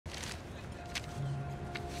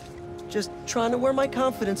Just trying to wear my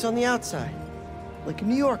confidence on the outside. Like a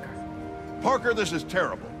New Yorker. Parker, this is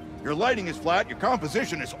terrible. Your lighting is flat, your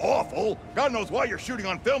composition is awful. God knows why you're shooting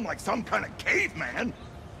on film like some kind of caveman.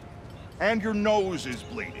 And your nose is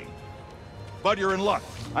bleeding. But you're in luck.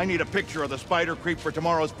 I need a picture of the spider creep for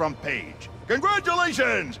tomorrow's front page.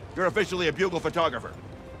 Congratulations! You're officially a bugle photographer.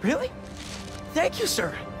 Really? Thank you,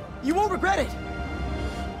 sir. You won't regret it.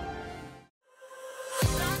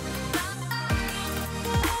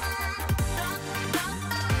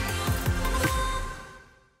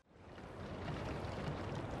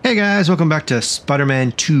 Hey guys, welcome back to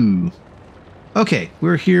Spider-Man 2. Okay,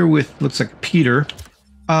 we're here with, looks like Peter.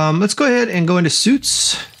 Let's go ahead and go into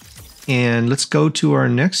suits. And let's go to our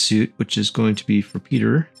next suit, which is going to be for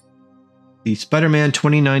Peter. The Spider-Man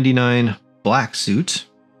 2099 black suit.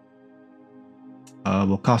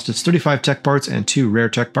 Will cost us 35 tech parts and 2 rare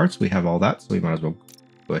tech parts. We have all that, so we might as well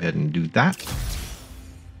go ahead and do that.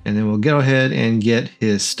 And then we'll go ahead and get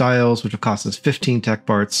his styles, which will cost us 15 tech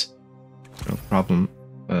parts. No problem.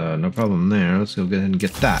 No problem there. Let's go ahead and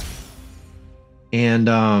get that. And,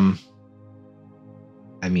 I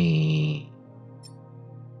mean...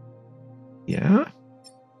 yeah? That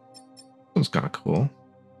one's kind of cool.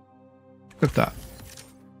 Look at that.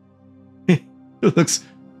 It looks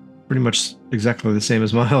pretty much exactly the same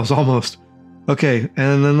as Miles, almost. Okay,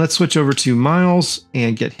 and then let's switch over to Miles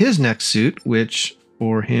and get his next suit, which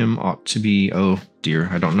for him ought to be... oh dear,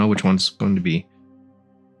 I don't know which one's going to be.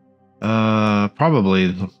 Probably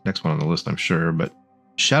the next one on the list, I'm sure, but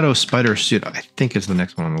Shadow Spider suit, I think, is the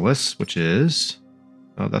next one on the list, which is...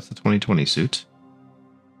 oh, that's the 2020 suit.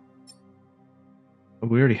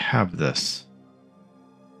 We already have this.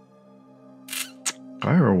 Have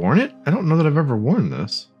I ever worn it? I don't know that I've ever worn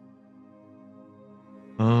this.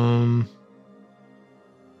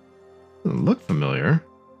 Doesn't look familiar.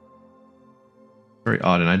 Very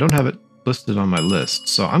odd, and I don't have it listed on my list,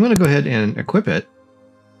 so I'm going to go ahead and equip it.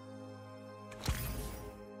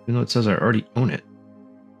 Even though it says I already own it.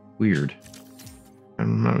 Weird.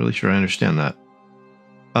 I'm not really sure I understand that.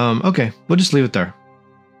 Okay, we'll just leave it there.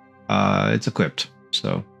 It's equipped,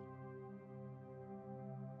 so.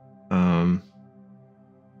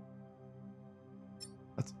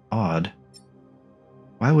 That's odd.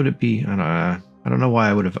 Why would it be? I don't know why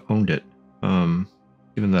I would have owned it.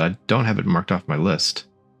 Given that I don't have it marked off my list.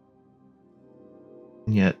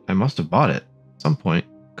 And yet, I must have bought it at some point,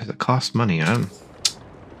 because it costs money. I'm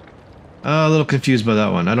a little confused by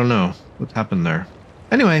that one. I don't know what happened there.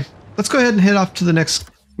 Anyway, let's go ahead and head off to the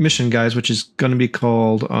next mission, guys, which is going to be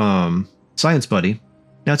called Science Buddy.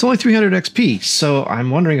 Now, it's only 300 XP, so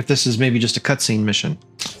I'm wondering if this is maybe just a cutscene mission.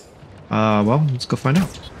 Well, let's go find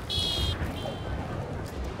out.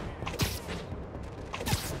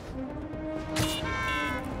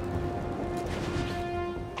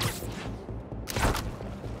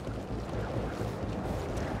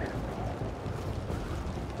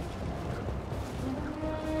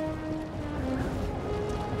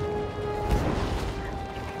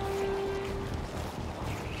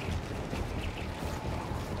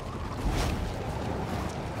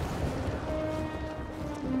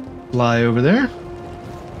 Fly over there.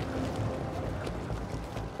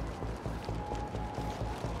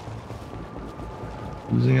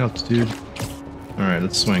 Losing altitude. Alright,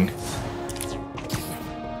 let's swing.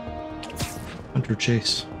 Hunter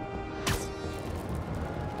chase.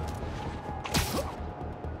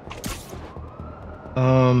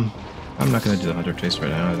 I'm not gonna do the hunter chase right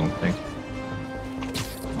now, I don't think.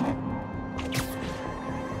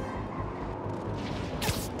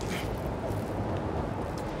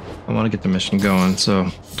 I want to get the mission going, so...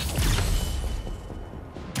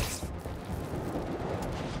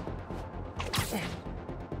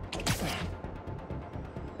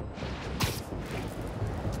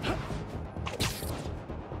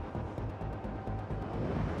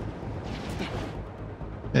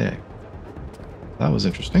 hey. That was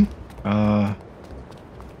interesting.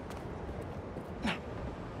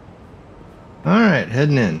 Alright,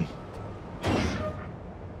 heading in.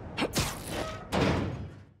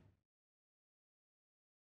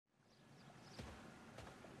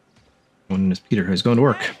 One is Peter, who's going to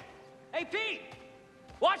work. Hey, Pete!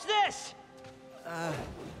 Watch this!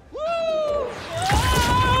 Woo!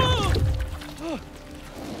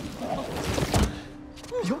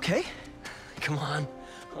 You okay? Come on.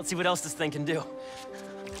 Let's see what else this thing can do.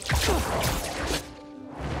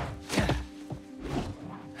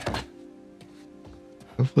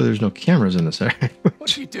 Hopefully there's no cameras in this area.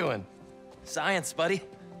 What are you doing? Science, buddy.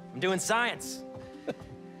 I'm doing science.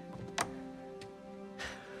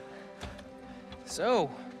 So,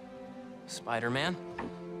 Spider-Man,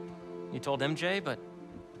 you told MJ, but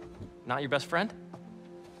not your best friend?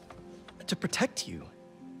 To protect you.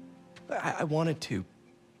 I wanted to.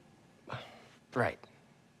 Right.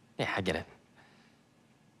 Yeah, I get it.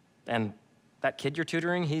 And that kid you're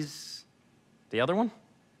tutoring, he's the other one?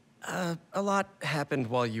 A lot happened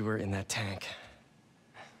while you were in that tank.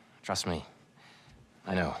 Trust me.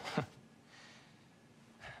 I know.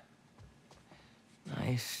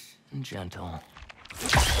 Nice and gentle.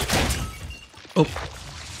 Oh.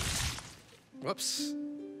 Whoops.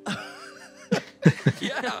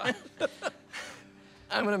 Yeah.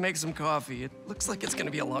 I'm gonna make some coffee. It looks like it's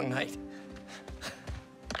gonna be a long night.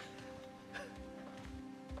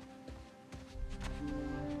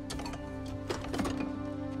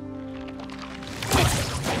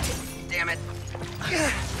 Damn it.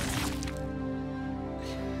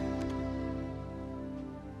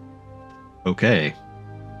 Okay.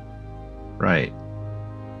 Right.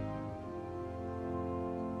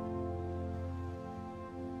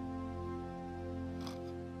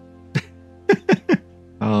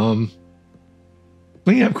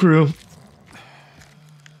 Cleanup crew.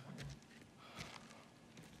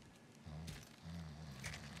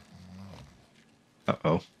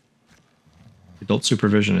 Uh-oh. Adult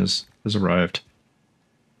supervision has arrived.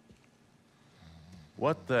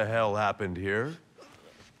 What the hell happened here?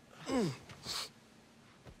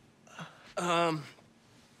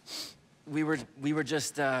 We were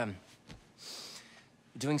just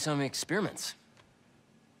doing some experiments.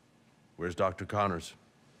 Where's Dr. Connors?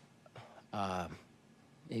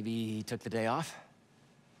 Maybe he took the day off?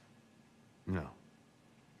 No.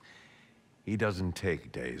 He doesn't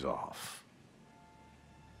take days off.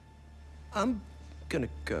 I'm gonna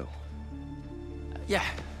go. Yeah.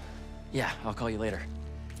 Yeah, I'll call you later.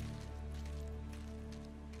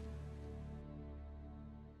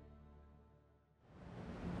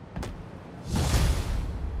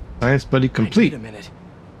 Science buddy complete. Wait a minute.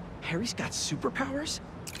 Harry's got superpowers?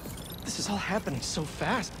 This is all happening so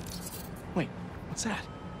fast. Wait, what's that?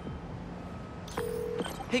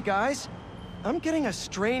 Hey guys, I'm getting a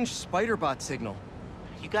strange spider bot signal.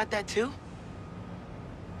 You got that too?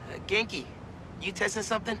 Genki, you testing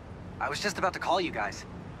something? I was just about to call you guys.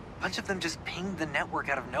 A bunch of them just pinged the network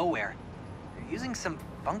out of nowhere. They're using some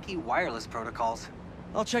funky wireless protocols.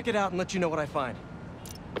 I'll check it out and let you know what I find.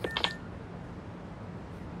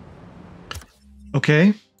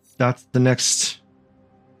 Okay, that's the next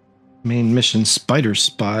main mission, Spider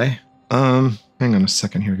Spy. Hang on a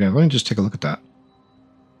second here, guys. Let me just take a look at that.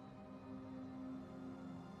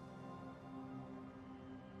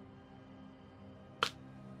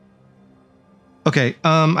 Okay,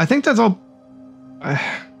 I think that's all.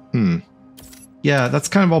 Yeah, that's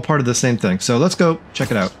kind of all part of the same thing. So let's go check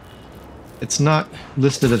it out. It's not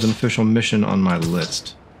listed as an official mission on my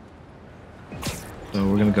list. So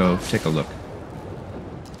we're gonna go take a look.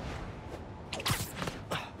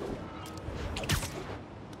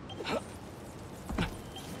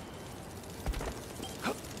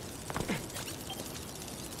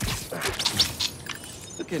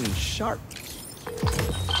 Looking sharp.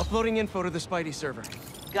 Uploading info to the Spidey server.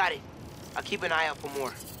 Got it. I'll keep an eye out for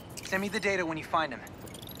more. Send me the data when you find him.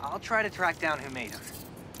 I'll try to track down who made him.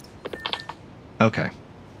 Okay.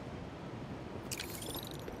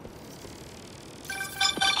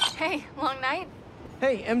 Hey, long night?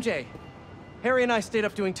 Hey, MJ. Harry and I stayed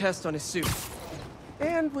up doing tests on his suit.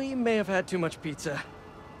 And we may have had too much pizza.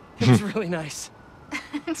 It was really nice.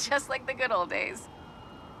 Just like the good old days.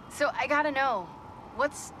 So I gotta know,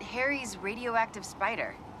 what's Harry's radioactive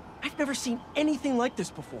spider? I've never seen anything like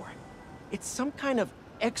this before. It's some kind of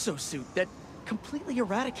exosuit that completely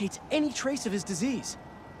eradicates any trace of his disease.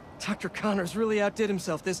 Dr. Connors really outdid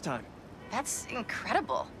himself this time. That's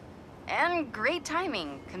incredible. And great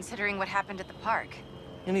timing, considering what happened at the park.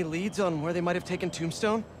 Any leads on where they might have taken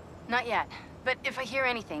Tombstone? Not yet, but if I hear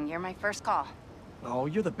anything, you're my first call. Oh,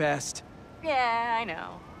 you're the best. Yeah, I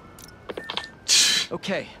know.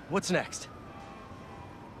 Okay, what's next?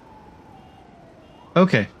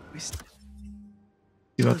 Okay. We still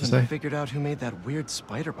You about to haven't say? figured out who made that weird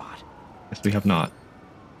spider bot. Yes, we have not.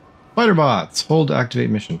 Spider bots. Hold to activate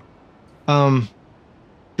mission.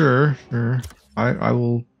 Sure. I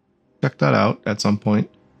will check that out at some point.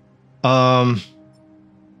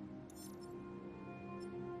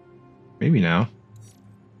 Maybe now.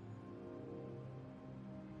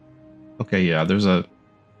 Okay, yeah, there's a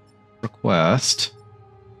request.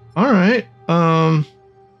 All right.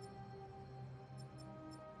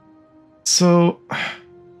 So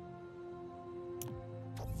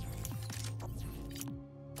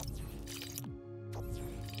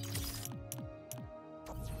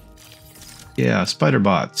yeah, spider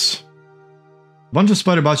bots. A bunch of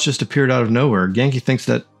spider bots just appeared out of nowhere. Genki thinks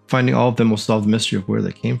that finding all of them will solve the mystery of where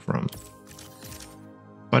they came from.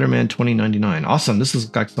 Spider-Man 2099. Awesome. This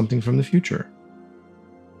is like something from the future.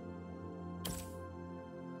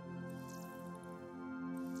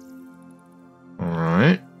 All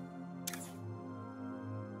right.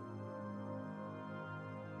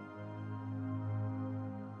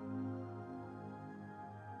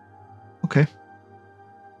 Okay.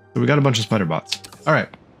 So we got a bunch of spider bots. All right.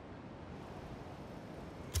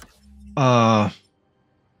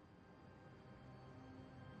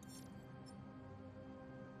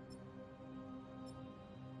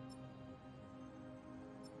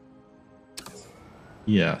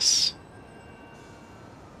 Yes.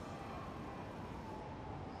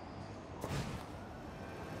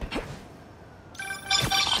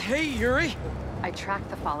 Hey, Yuri. I tracked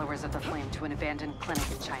the followers of the Flame to an abandoned clinic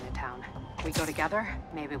in Chinatown. We go together,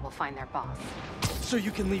 maybe we'll find their boss. So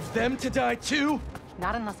you can leave them to die too?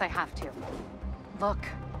 Not unless I have to. Look,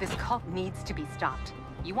 this cult needs to be stopped.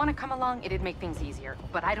 You want to come along, it'd make things easier,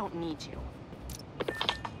 but I don't need you.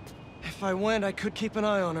 If I went, I could keep an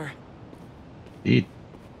eye on her. Indeed.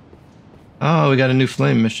 Oh, we got a new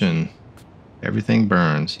flame mission. Everything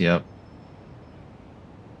burns. Yep.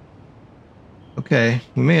 Okay,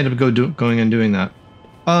 we may end up going and doing that.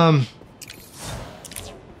 Hunter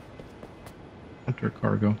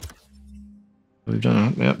cargo. We've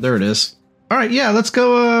done. Yep, there it is. All right, yeah, let's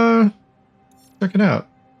go. Check it out.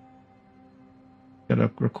 Got a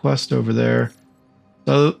request over there.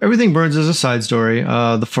 So everything burns is a side story.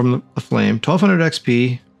 From the flame. 1200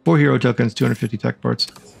 XP, 4 hero tokens, 250 tech parts.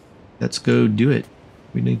 Let's go do it.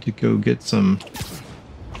 We need to go get some.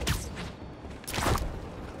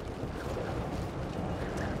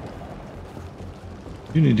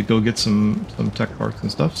 You need to go get some tech parts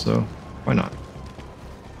and stuff, so why not?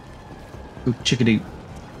 Ooh, chickadee.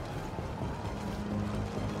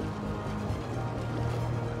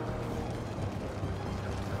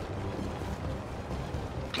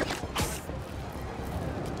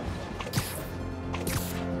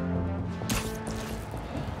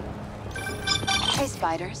 Hey,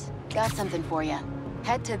 Spiders. Got something for you.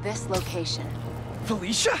 Head to this location.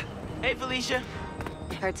 Felicia? Hey, Felicia.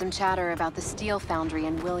 Heard some chatter about the steel foundry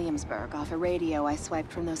in Williamsburg off a radio I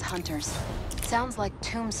swiped from those hunters. Sounds like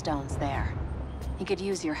tombstones there. He could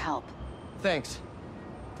use your help. Thanks.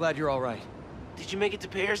 Glad you're all right. Did you make it to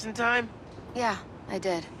Paris in time? Yeah, I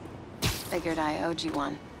did. Figured I owed you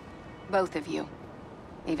one. Both of you.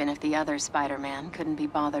 Even if the other Spider-Man couldn't be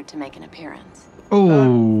bothered to make an appearance.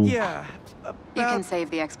 Oh. Yeah. You can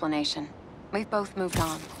save the explanation. We've both moved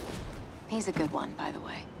on. He's a good one, by the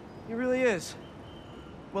way. He really is.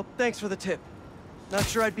 Well, thanks for the tip. Not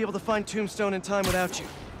sure I'd be able to find Tombstone in time without you.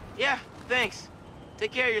 Yeah, thanks.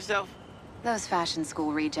 Take care of yourself. Those fashion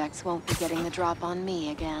school rejects won't be getting the drop on me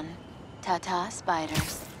again. Ta-ta,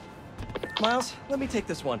 Spiders. Miles, let me take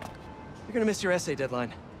this one. You're gonna miss your essay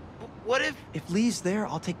deadline. What if... If Lee's there,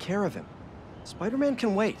 I'll take care of him. Spider-Man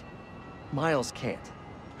can wait. Miles can't.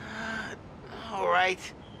 All right.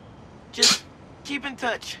 Just keep in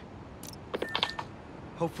touch.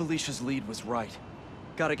 Hope Felicia's lead was right.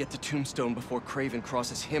 Gotta get to Tombstone before Craven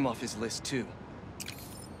crosses him off his list, too.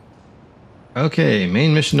 Okay,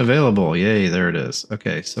 main mission available. Yay, there it is.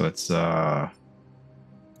 Okay, so it's hunt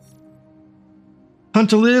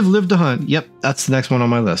to live, live to hunt. Yep, that's the next one on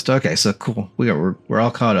my list. Okay, so cool. We're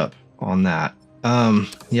all caught up on that.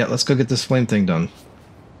 Yeah, let's go get this flame thing done.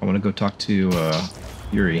 I want to go talk to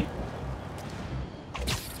Yuri.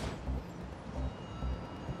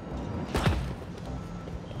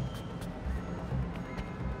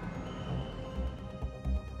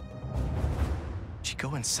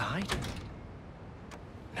 Go inside?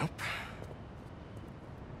 Nope.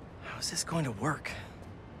 How is this going to work?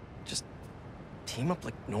 Just team up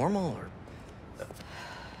like normal, or...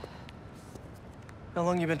 How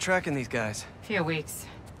long you been tracking these guys? Few weeks.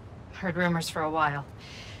 Heard rumors for a while.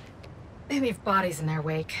 They leave bodies in their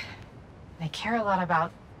wake. They care a lot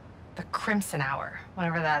about the Crimson Hour,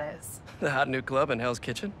 whatever that is. The hot new club in Hell's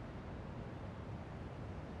Kitchen?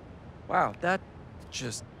 Wow, that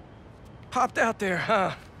just... popped out there,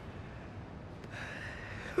 huh?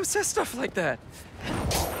 Who says stuff like that?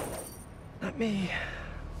 Not me.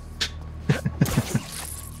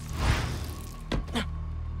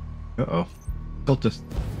 Uh-oh. Cultist.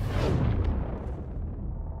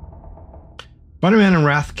 Spider-Man and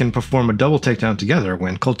Wrath can perform a double takedown together.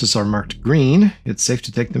 When cultists are marked green, it's safe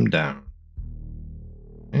to take them down.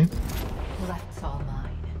 Okay. Left's all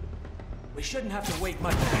mine. We shouldn't have to wait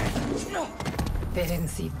much. They didn't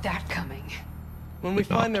see that coming. When we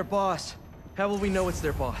find their boss, how will we know it's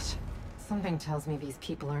their boss? Something tells me these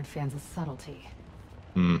people aren't fans of subtlety.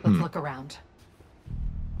 Mm-hmm. Let's look around.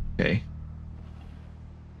 Okay.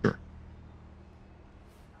 Sure.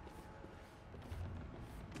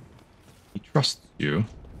 He trusts you.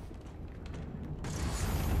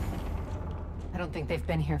 I don't think they've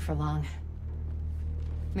been here for long.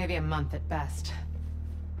 Maybe a month at best.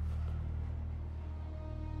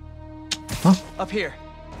 Huh? Up here.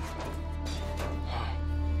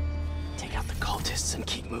 Take out the cultists and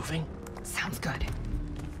keep moving. Sounds good.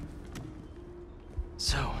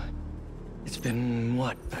 So, it's been,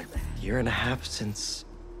 what, a year and a half since...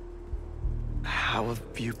 How have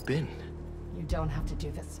you been? You don't have to do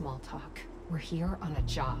this small talk. We're here on a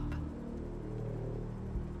job.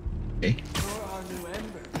 Okay. You're our new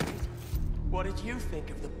Ember. What did you think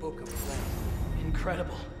of the Book of Flame?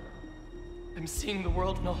 Incredible. I'm seeing the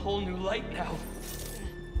world in a whole new light now.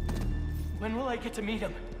 When will I get to meet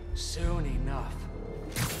him? Soon enough.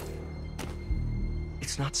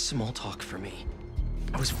 It's not small talk for me.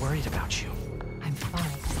 I was worried about you. I'm fine.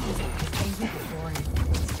 I came here before and it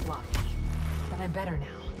was sloppy. But I'm better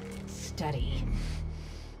now. Steady.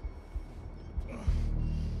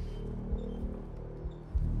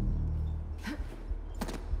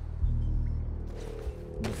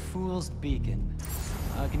 The Fool's Beacon.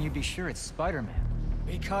 How can you be sure it's Spider-Man?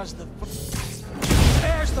 Because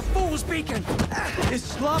there's the Fool's Beacon! Is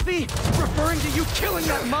Sloppy referring to you killing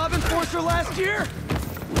that mob enforcer last year?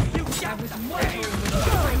 You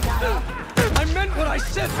I meant what I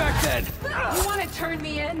said back then! You want to turn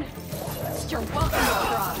me in? You're welcome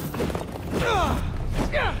to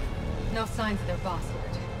try. No signs of their boss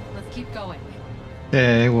yet. Let's keep going.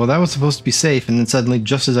 Okay, well that was supposed to be safe, and then suddenly,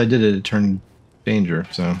 just as I did it, it turned danger,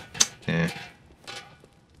 so... eh.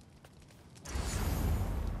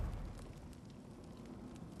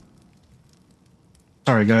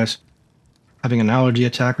 Sorry guys. Having an allergy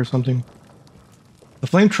attack or something? The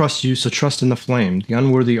flame trusts you, so trust in the flame. The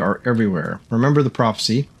unworthy are everywhere. Remember the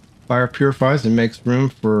prophecy. Fire purifies and makes room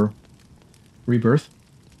for rebirth.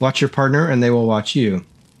 Watch your partner and they will watch you.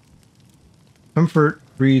 Comfort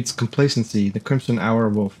breeds complacency. The crimson hour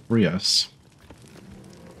will free us.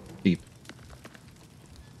 Deep.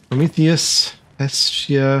 Prometheus,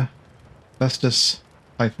 Hestia, Festus,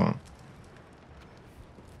 Typhon.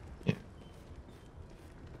 Yeah.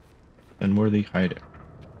 Unworthy hideout.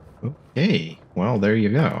 Okay, well there you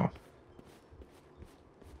go.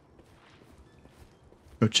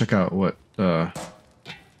 Go check out what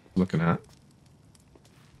looking at.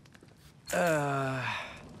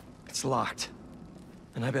 It's locked.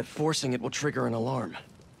 And I bet forcing it will trigger an alarm.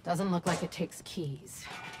 Doesn't look like it takes keys.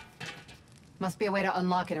 Must be a way to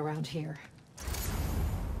unlock it around here.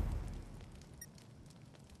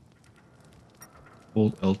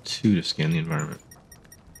 Hold L2 to scan the environment.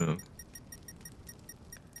 Oh.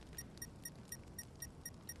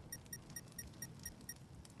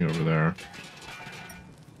 Over there.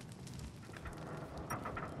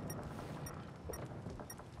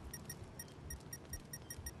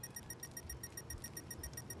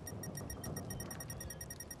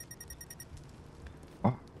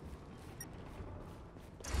 Oh.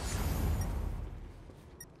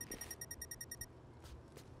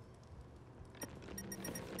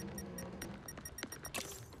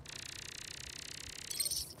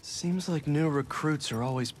 Seems like new recruits are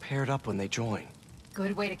always paired up when they join.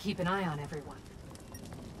 Good way to keep an eye on everyone.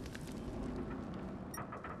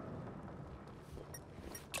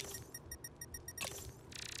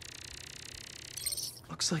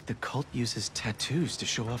 Looks like the cult uses tattoos to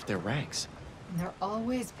show off their ranks. They're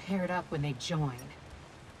always paired up when they join.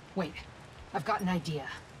 Wait, I've got an idea.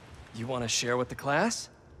 You want to share with the class?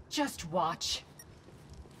 Just watch.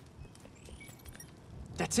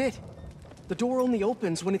 That's it. The door only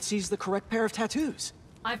opens when it sees the correct pair of tattoos.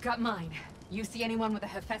 I've got mine. You see anyone with a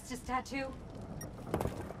Hephaestus tattoo?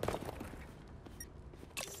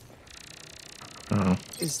 Oh,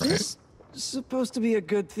 Is this supposed to be a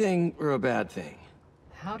good thing or a bad thing?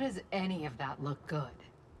 How does any of that look good?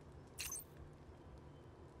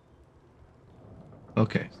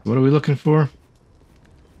 okay. What are we looking for?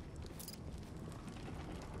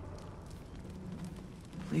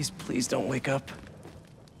 Please, please don't wake up.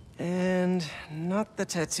 And not the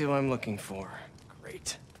tattoo I'm looking for.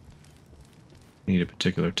 Great. Need a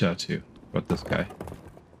particular tattoo. What about this guy?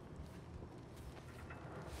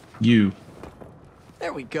 You.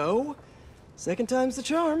 There we go. Second time's the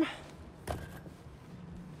charm.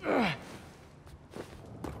 Ugh.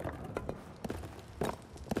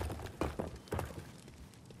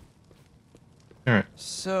 Alright.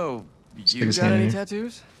 So, Stick you his got hand in any here.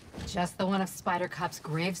 tattoos? Just the one of Spider Cop's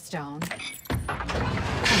gravestone.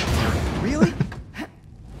 Really?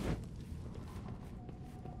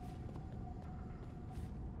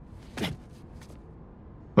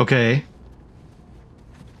 Okay.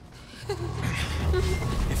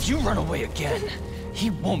 If you run away again, he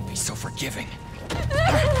won't be so forgiving.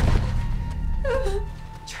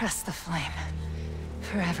 Trust the flame,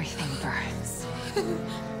 for everything burns.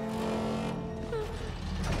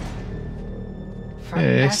 For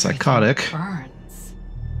Hey, everything psychotic. burns.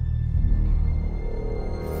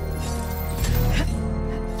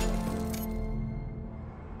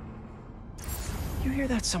 You hear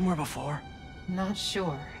that somewhere before? Not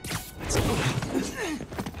sure.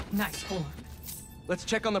 Nice horn. Let's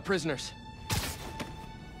check on the prisoners.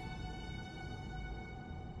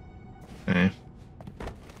 Okay.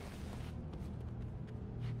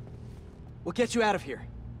 We'll get you out of here.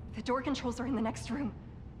 The door controls are in the next room.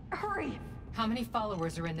 Hurry! How many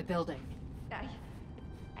followers are in the building?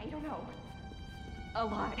 I don't know. A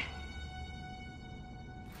lot.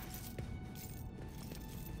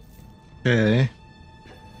 Okay.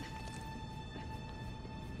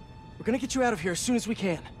 We're gonna get you out of here as soon as we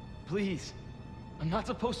can. Please. I'm not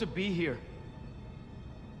supposed to be here.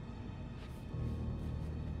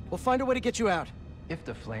 We'll find a way to get you out. If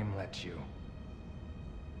the flame lets you.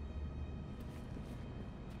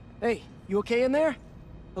 Hey, you okay in there?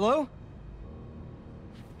 Hello?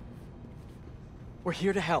 We're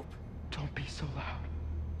here to help. Don't be so loud.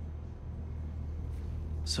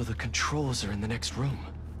 So the controls are in the next room.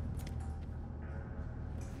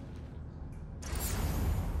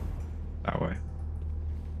 That way.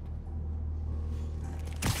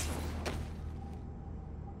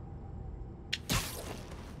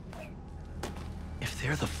 If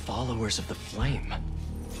they're the followers of the flame,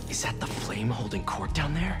 is that the flame holding court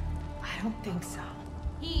down there? I don't think so.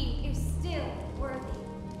 He is still worthy.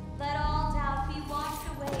 Let all doubt be washed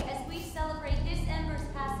away as we celebrate this Ember's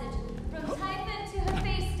passage from Typhon to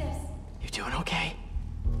Hephaestus. You doing okay?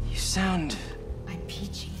 You sound... I'm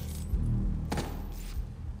peachy.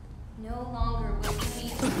 No longer will we be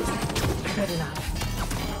survived. Good enough.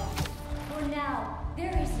 For now,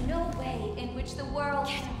 there is no way in which the world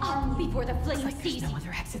can harm you before the flame Looks like sees there's you. no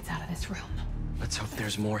other exits out of this room. Let's hope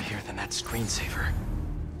there's more here than that screensaver.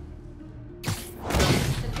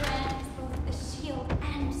 The brand is both a shield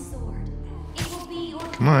and sword. It will be your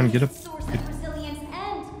Come on, get up. source of resilience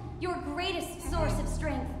and your greatest source of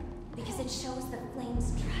strength, because it shows the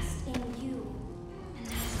flame's trust in you, and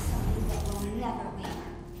that is something that will never waver.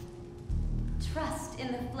 Trust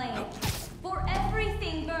in the flame, for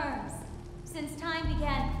everything burns. Since time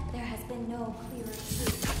began, there has been no clearer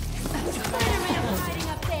truth. Spider-Man hiding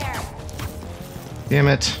up there. Damn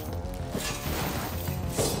it.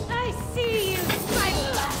 I see you. My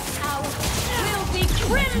last hour will be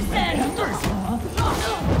crimson.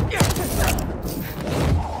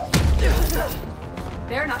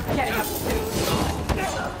 They're not getting up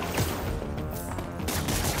soon.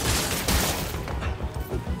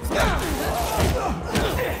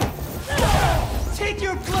 Take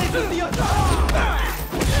your place with the other.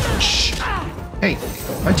 Shh. Hey,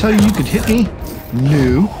 I tell you you could hit me?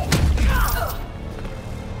 No.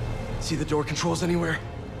 See the door controls anywhere?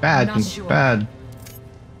 Bad. Not sure. Bad.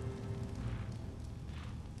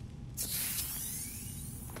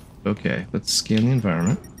 Okay, let's scan the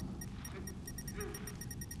environment.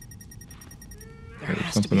 There Okay,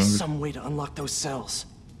 has to something be over- some way to unlock those cells.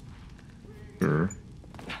 Sure.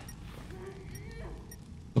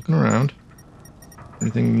 Looking around.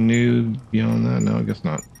 Anything new beyond that? No, I guess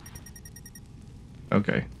not.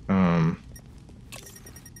 Okay. The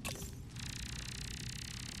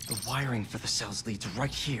wiring for the cells leads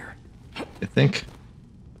right here. I think.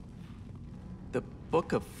 The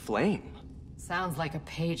Book of Flame. Sounds like a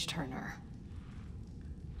page turner.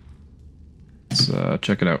 Let's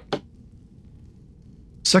check it out.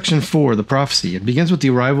 Section 4, the prophecy. It begins with the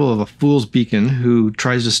arrival of a fool's beacon who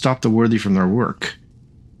tries to stop the worthy from their work.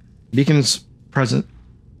 Beacon's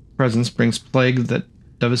presence brings plague that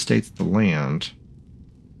devastates the land.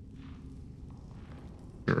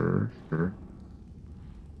 Sure.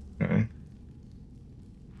 Okay.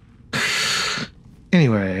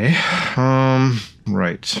 Anyway,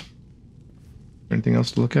 right. Anything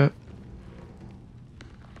else to look at?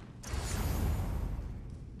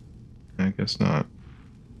 I guess not.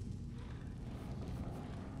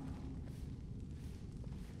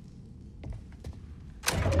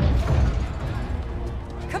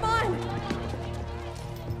 Come on!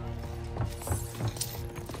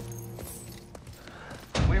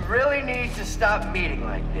 We really need to stop meeting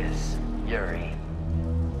like this, Yuri.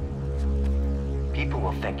 People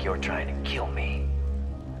will think you're trying to kill me.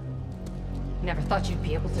 Never thought you'd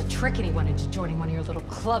be able to trick anyone into joining one of your little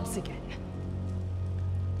clubs again.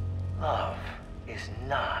 Love is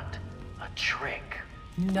not a trick.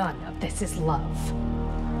 None of this is love.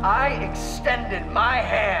 I extended my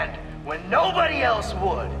hand when nobody else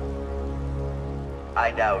would.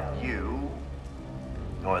 I doubt you,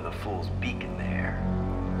 nor the Fool's Beacon there,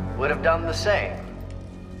 would have done the same.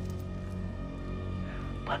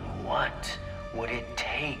 But what would it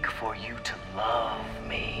take for you to love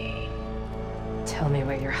me? Tell me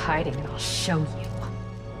where you're hiding and I'll show you.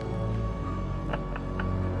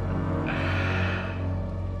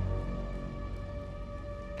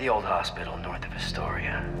 The old hospital north of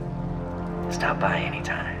Astoria. Stop by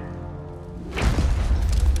anytime.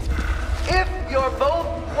 If you're both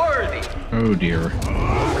worthy. Oh dear.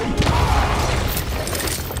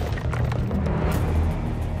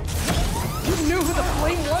 You knew who the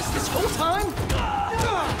flame was this whole time? I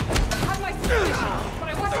had my suspicions, but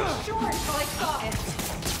I wasn't sure until I saw it.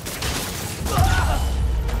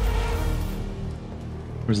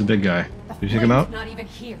 Where's the big guy? Did you take him out? Not even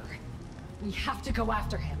here. We have to go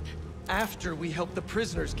after him. After we help the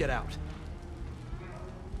prisoners get out.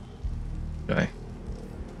 Okay.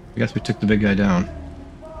 I guess we took the big guy down.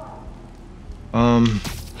 Oh,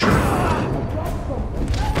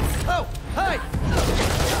 hi!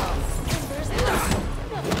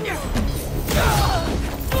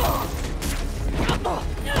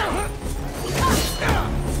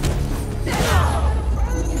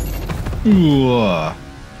 Ooh.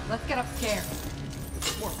 Let's get upstairs.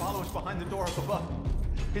 More followers behind the door up above.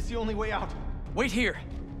 It's the only way out. Wait here.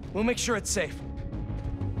 We'll make sure it's safe.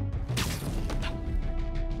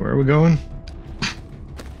 Where are we going?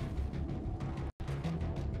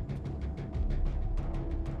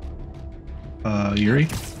 Yuri?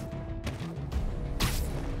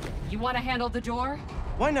 You want to handle the door?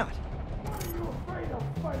 Why not?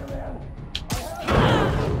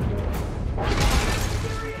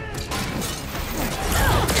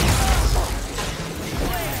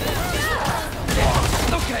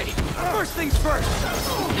 Okay, first things first.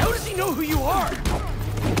 How does he know who you are?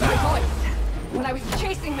 My voice. When I was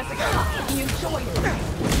chasing this account, he enjoyed it. He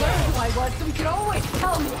learned who I was, so he could always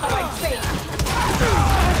tell me how I'd feel.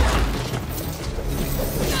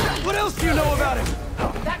 What else do you know about him?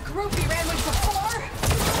 That group he ran with before,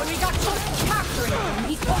 when we got close to capturing him,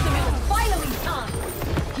 he told them it was finally time.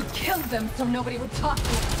 He killed them so nobody would talk to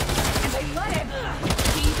him. And they let him.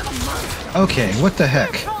 He's a monster. Okay, what the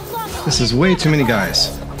heck? This is way too many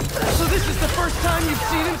guys. So this is the first time you've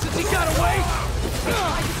seen him since he got away?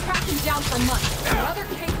 I just tracked him down for months. The other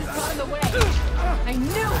cases got in the way. I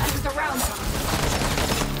knew he was around them.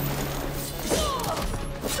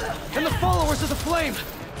 And the followers of the Flame,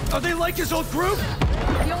 are they like his old group?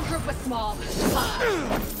 The old group was small.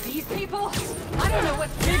 These people? I don't know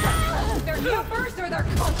what's bigger. They're newbers or they're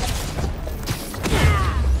cultists.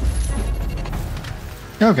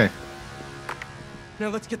 Okay. Now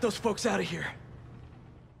let's get those folks out of here.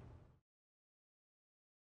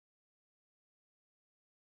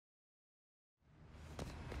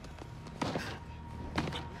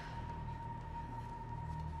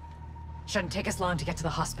 Shouldn't take us long to get to the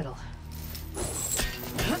hospital.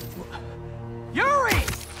 Yuri!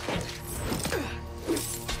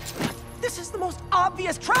 This is the most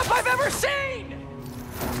obvious trap I've ever seen!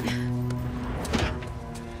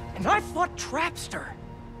 And I fought Trapster.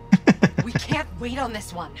 We can't wait on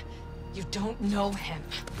this one. You don't know him.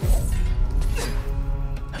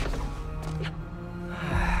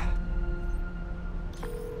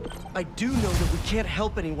 I do know that we can't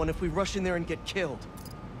help anyone if we rush in there and get killed.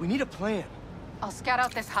 We need a plan. I'll scout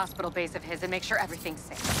out this hospital base of his and make sure everything's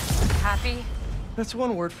safe. Happy? That's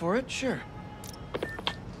one word for it, sure.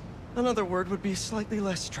 Another word would be slightly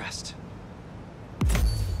less stressed.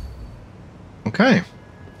 Okay.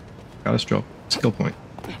 Got a skill point.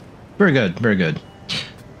 Very good, very good.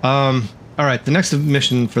 Alright, the next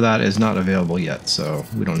mission for that is not available yet, so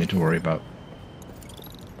we don't need to worry about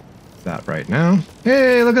that right now.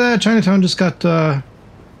 Hey, look at that! Chinatown just got,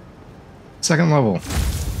 second level.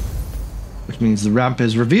 Which means the ramp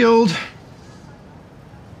is revealed.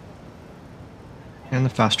 And the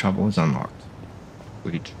fast travel is unlocked.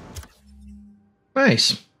 Sweet.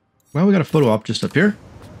 Nice. Well, we got a photo op just up here.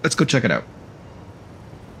 Let's go check it out.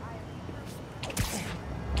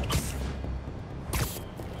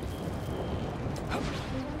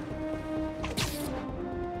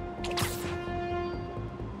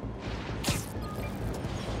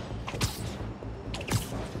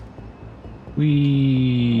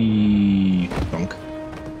 We bunk.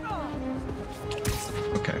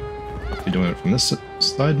 Okay. Be doing it from this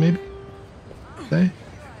side, maybe? Okay.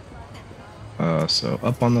 So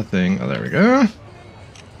up on the thing. Oh, there we go.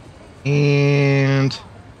 And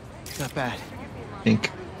Not bad.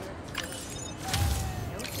 ink.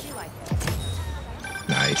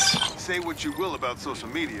 Nice. Say what you will about social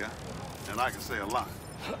media, and I can say a lot.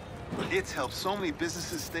 It's helped so many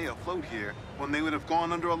businesses stay afloat here when they would have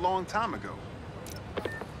gone under a long time ago.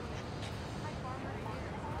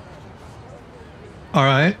 All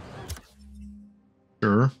right.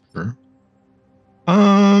 Sure.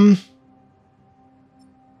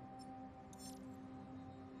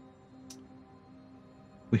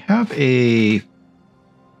 We have a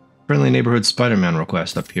friendly neighborhood Spider-Man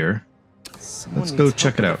request up here. Let's go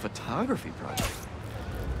check it out. Photography project.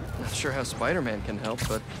 Not sure how Spider-Man can help,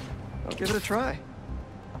 but I'll give it a try.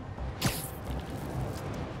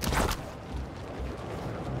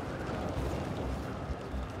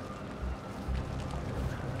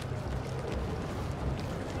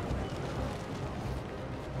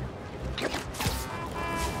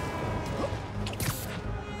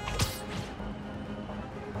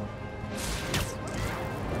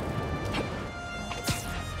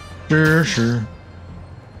 Sure.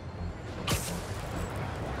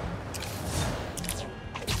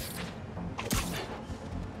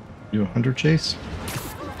 Do a hunter chase?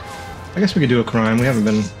 I guess we could do a crime. We haven't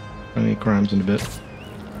been on any crimes in a bit.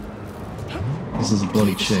 This is a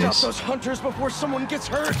bloody chase. Stop those hunters before someone gets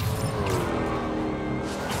hurt.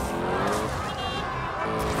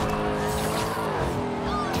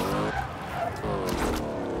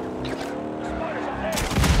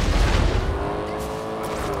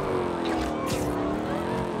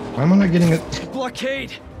 Why am I not getting it?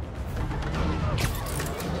 Blockade.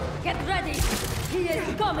 Get ready! He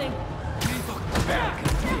is coming!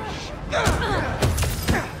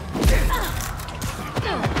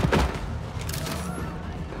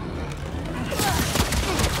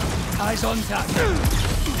 Eyes on tap.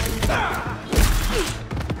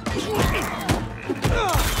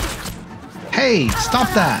 Hey,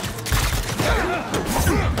 stop that!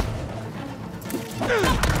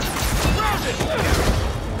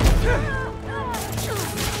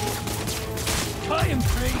 I am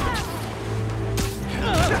free.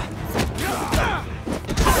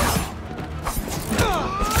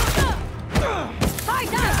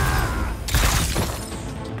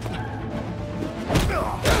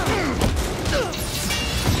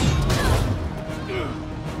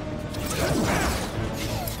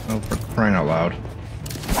 Oh, for crying out loud.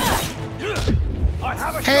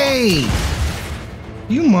 Hey!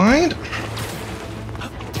 You mind?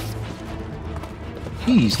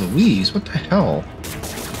 Jeez Louise, what the hell?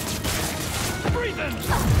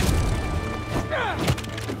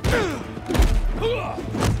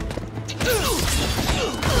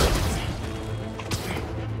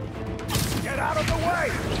 Get out of the way!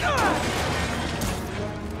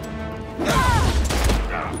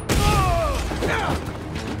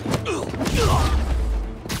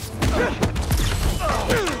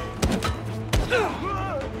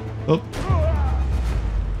 Oh.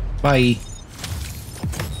 Bye.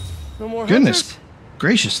 No more Goodness hunters?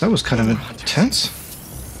 gracious, that was kind of intense.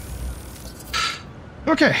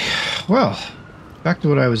 Okay, well, back to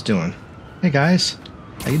what I was doing. Hey guys,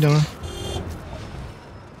 how you doing?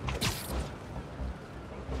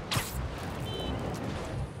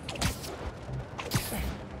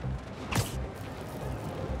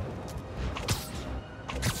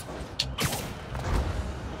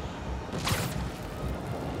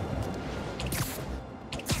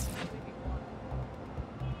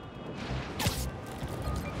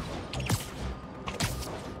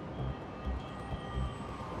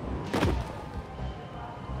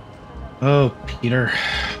 Oh, Peter.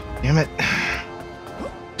 Damn it.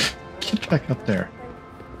 Get back up there.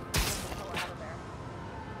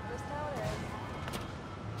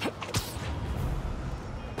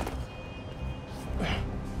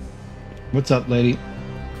 What's up, lady?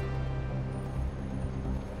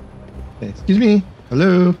 Hey, excuse me.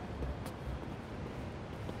 Hello.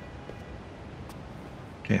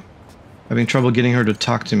 Okay. Having trouble getting her to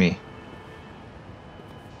talk to me.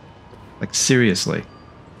 Like, seriously.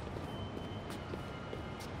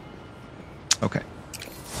 Okay.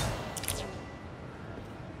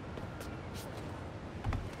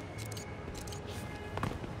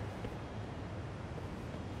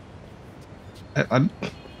 I'm...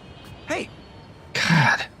 Hey!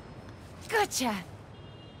 God. Gotcha!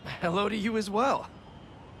 Hello to you as well.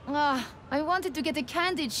 I wanted to get a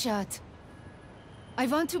candid shot. I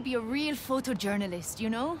want to be a real photojournalist,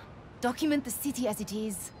 you know? Document the city as it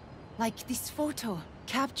is. Like this photo,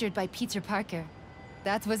 captured by Peter Parker.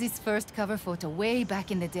 That was his first cover photo way back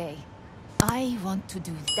in the day. I want to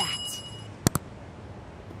do that.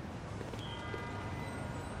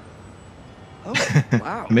 Oh,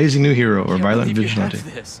 wow. Amazing new hero or Can't violent believe you have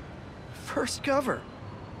vigilante. this. First cover.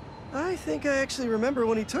 I think I actually remember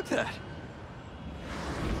when he took that.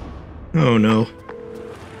 Oh no.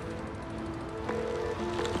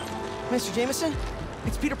 Mr. Jameson,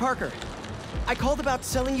 it's Peter Parker. I called about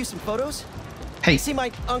selling you some photos. Hey. See,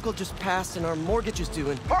 my uncle just passed and our mortgage is due.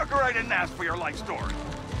 And Parker, I didn't ask for your life story.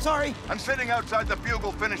 sorry. I'm sitting outside the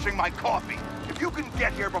Bugle finishing my coffee. If you can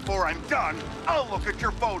get here before I'm done, I'll look at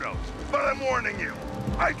your photos. But I'm warning you,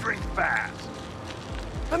 I drink fast.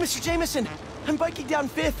 Mr. Jameson, I'm biking down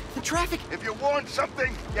 5th. The traffic... If you want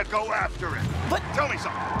something, you go after it. But... Tell me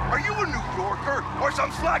something. Are you a New Yorker or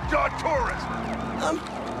some slack-jawed tourist?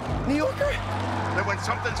 New Yorker? Then when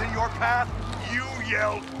something's in your path, you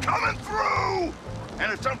yell, "Coming through!"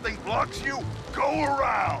 And if something blocks you, go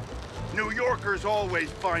around. New Yorkers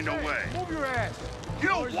always find a way. Move your ass. You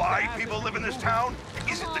know why people live in this town?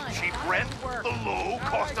 Is it the cheap rent? The low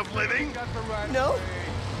cost of living? No.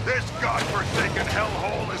 This godforsaken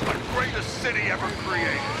hellhole is the greatest city ever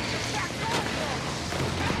created.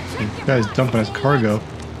 This guy's dumping his cargo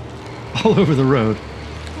all over the road.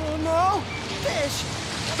 Oh no! Fish!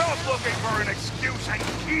 Stop looking for an excuse and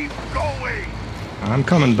keep going! I'm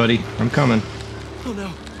coming, buddy. I'm coming. Oh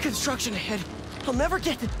no, construction ahead. I'll never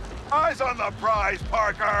get to... Eyes on the prize,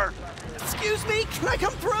 Parker! Excuse me, can I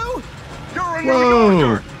come through? You're a New Whoa.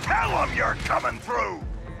 Yorker! Tell them you're coming through!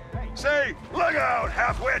 Say, look out,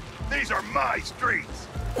 halfwit! These are my streets!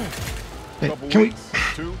 Hey, can we...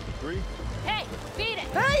 2, 3. Hey, beat it!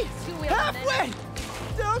 Hey! Two-wheel Halfway!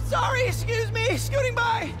 No, sorry, excuse me, scooting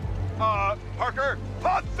by! Parker,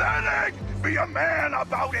 pathetic! Be a man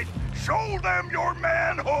about it! Show them your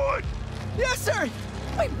manhood! Yes, sir!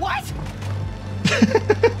 Wait, what?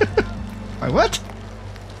 Why, what?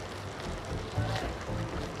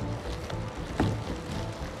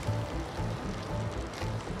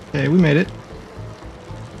 Okay, we made it.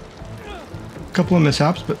 Couple of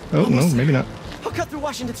mishaps, but oh no, maybe not. I'll cut through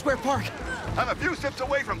Washington Square Park. I'm a few sips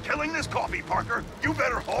away from killing this coffee, Parker. You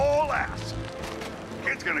better haul ass.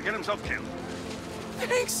 Kid's gonna get himself killed.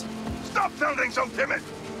 Thanks. Stop sounding so timid.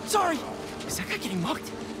 Sorry. Is that guy getting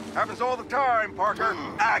mugged? Happens all the time, Parker.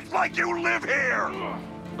 Act like you live here.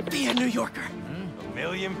 Be a New Yorker. A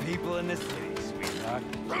million people in the city, sweetheart.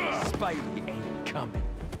 Spidey ain't coming.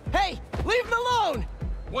 Hey, leave him alone!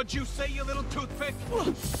 What'd you say, you little toothpick?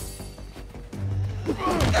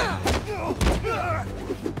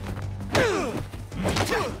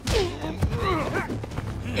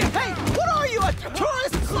 Hey, what are you, a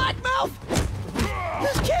tourist slackmouth?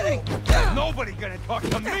 Just kidding! Nobody gonna talk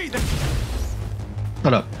to me!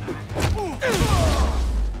 Shut up.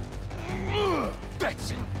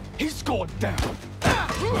 That's it! He's going down!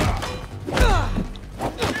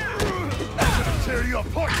 Tear you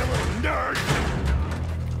apart, you little nerd!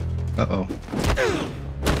 Uh-oh.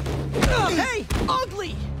 Hey,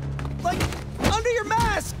 ugly! Like, under your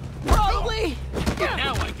mask, probably!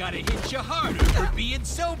 Now I gotta hit you harder for being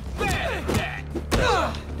so bad at that!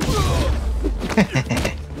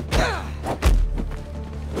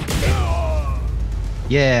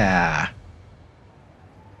 Yeah.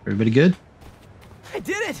 Everybody good? I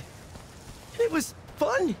did it! It was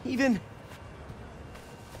fun, even.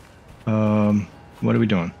 What are we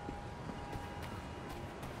doing?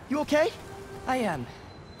 You okay? I am.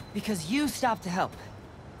 Because you stopped to help.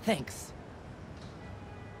 Thanks.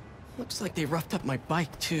 Looks like they roughed up my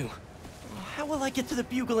bike, too. How will I get to the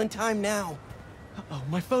Bugle in time now? Uh-oh,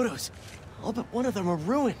 my photos. All but one of them are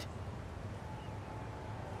ruined.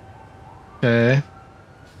 Okay.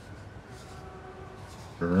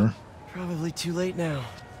 Sure. Probably too late now.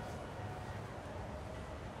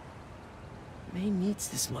 May needs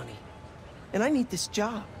this money. And I need this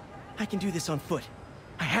job. I can do this on foot.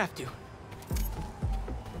 I have to.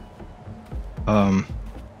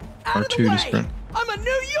 R2 to sprint. I'm a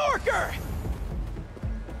New Yorker!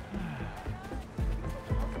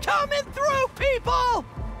 Coming through, people!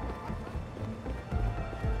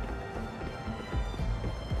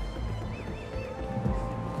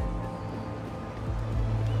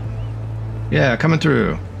 Yeah, coming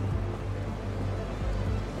through.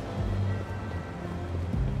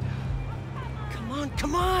 Come on,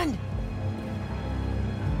 come on!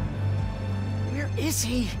 Where is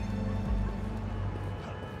he?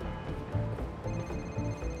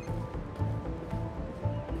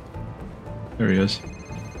 There he is.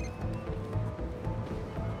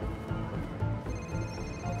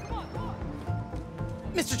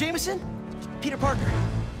 Mr. Jameson? Peter Parker.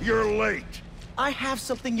 You're late. I have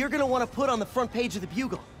something you're gonna want to put on the front page of the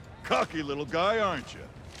Bugle. Cocky little guy, aren't you?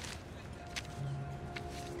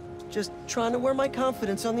 Just trying to wear my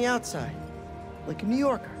confidence on the outside. Like a New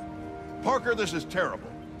Yorker. Parker, this is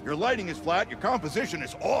terrible. Your lighting is flat, your composition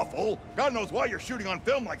is awful. God knows why you're shooting on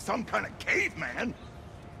film like some kind of caveman.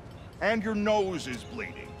 And your nose is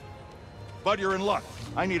bleeding. But you're in luck.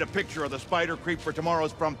 I need a picture of the spider creep for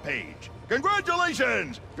tomorrow's front page.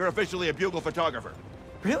 Congratulations! You're officially a bugle photographer.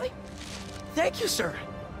 Really? Thank you, sir.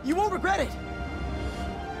 You won't regret it.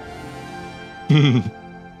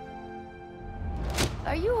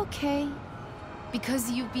 Are you okay? Because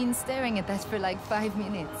you've been staring at that for like 5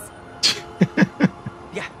 minutes.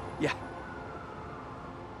 Yeah.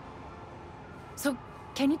 So,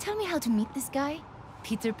 can you tell me how to meet this guy?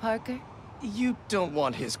 Peter Parker? You don't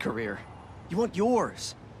want his career. You want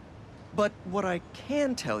yours. But what I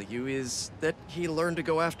can tell you is that he learned to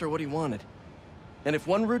go after what he wanted. And if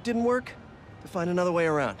one route didn't work, to find another way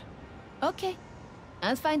around. Okay.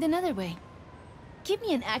 I'll find another way. Give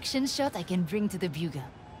me an action shot I can bring to the bugle.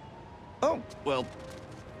 Oh, well,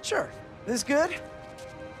 sure. This good?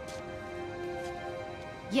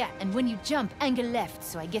 Yeah, and when you jump, angle left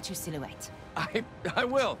so I get your silhouette. I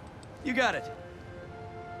will. You got it.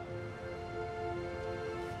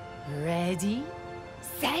 Ready?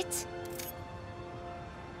 Set?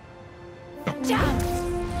 Jump!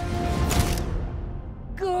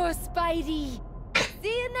 Go, Spidey!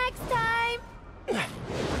 See you next time!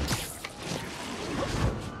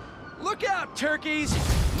 Look out, turkeys!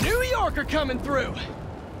 New Yorker coming through!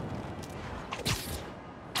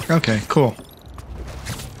 Okay, cool.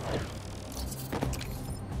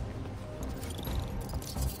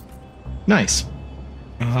 Nice.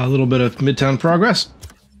 A little bit of Midtown progress.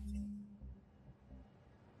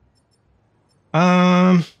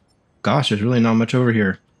 Gosh, there's really not much over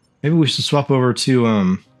here. Maybe we should swap over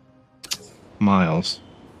to, Miles.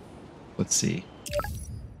 Let's see.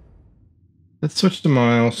 Let's switch to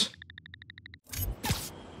Miles.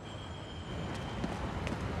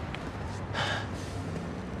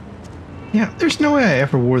 Yeah, there's no way I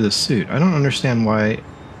ever wore this suit. I don't understand why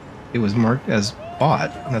it was marked as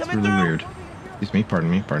bought. That's really weird. Excuse me, pardon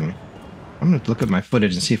me. I'm gonna look at my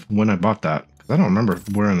footage and see when I bought that, because I don't remember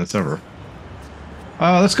wearing this ever.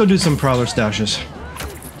 Let's go do some Prowler Stashes.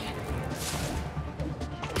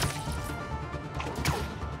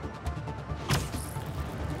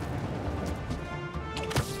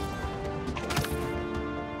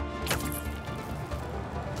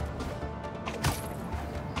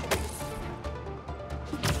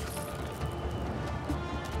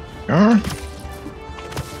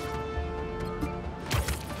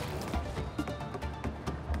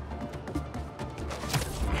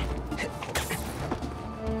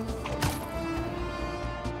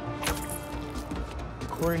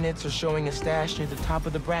 Coordinates are showing a stash near the top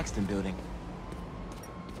of the Braxton building.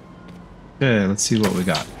 Okay, let's see what we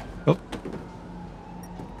got. Oh.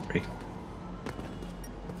 Great.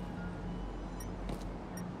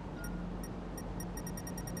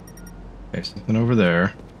 Okay, something over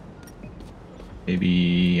there.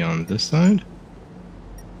 Maybe on this side?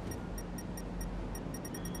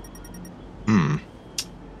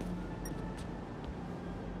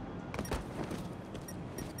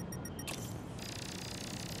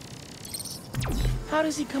 How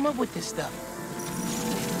does he come up with this stuff?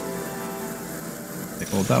 Okay,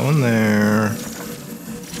 hold that one there.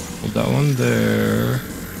 Hold that one there.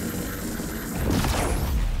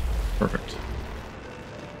 Perfect.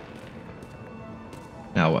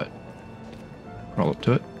 Now what? Crawl up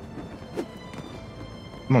to it.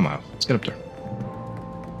 Come on, Miles. Let's get up there.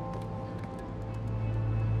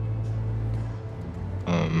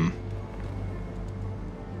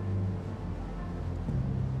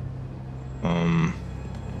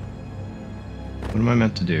 What am I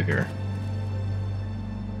meant to do here?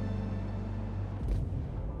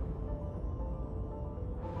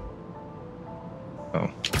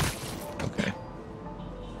 Oh. Okay.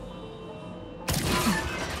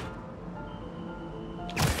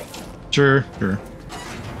 Sure.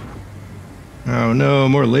 Oh no,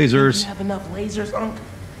 more lasers. You have enough lasers, Unc?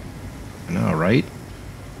 I know, right?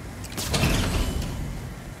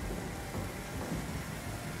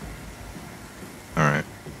 Alright.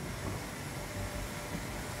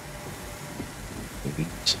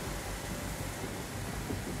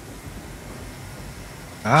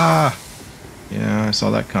 Ah! Yeah, I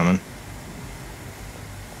saw that coming.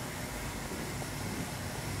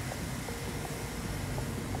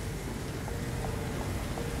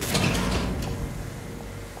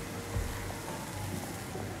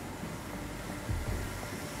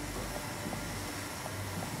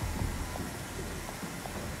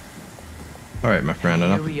 Alright, my friend,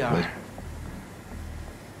 enough. Here we are.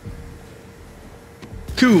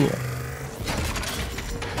 Cool.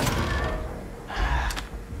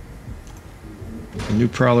 A new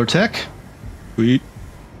Prowler tech. Sweet.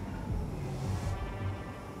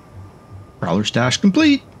 Prowler stash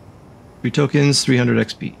complete. 3 tokens, 300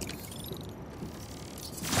 XP.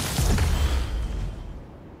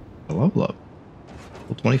 level up.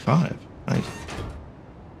 Level 25. Nice.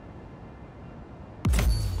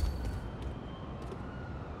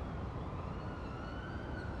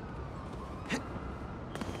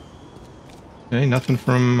 Okay, nothing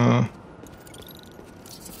from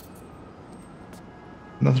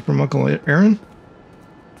Uncle Aaron?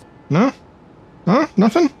 No? Huh?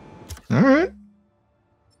 Nothing? Alright.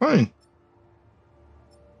 Fine.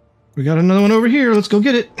 We got another one over here. Let's go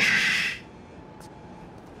get it.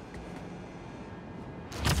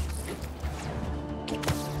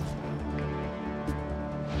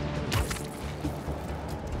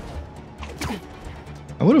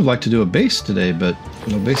 I would have liked to do a base today, but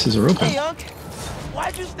no bases are open. Hey, Unc!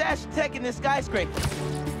 Why'd you stash tech in this skyscraper?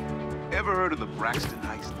 Ever heard of the Braxton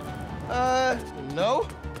heist? No?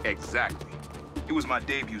 Exactly. It was my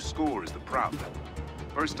debut score as the Prowler.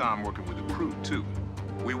 First time working with a crew, too.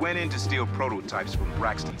 We went in to steal prototypes from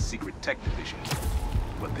Braxton's secret tech division.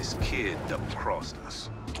 But this kid double-crossed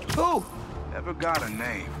us. Who? Never got a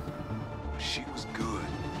name. She was good.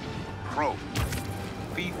 Pro.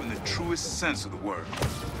 Thief in the truest sense of the word.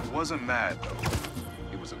 Wasn't mad, though.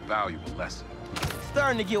 It was a valuable lesson.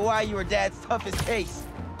 Starting to get why you were Dad's toughest case.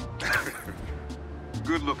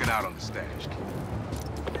 Good looking out on the stash, kid.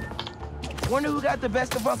 Wonder who got the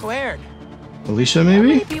best of Uncle Aaron. Alicia, How maybe?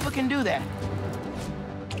 many people can do that?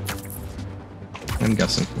 I'm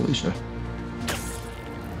guessing Alicia.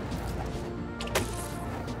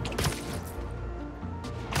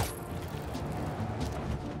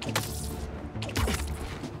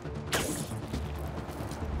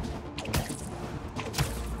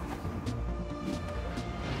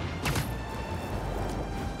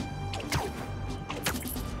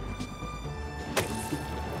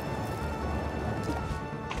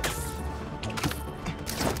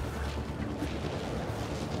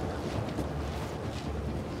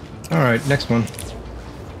 Alright, next one.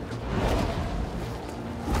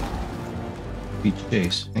 Speed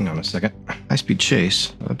chase. Hang on a second. High-speed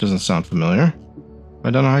chase. That doesn't sound familiar. Have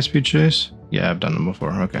I done a high-speed chase? Yeah, I've done them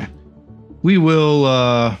before. Okay. We will,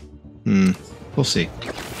 we'll see.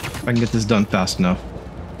 If I can get this done fast enough.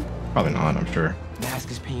 Probably not, I'm sure. Mask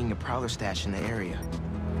is paying a Prowler stash in the area.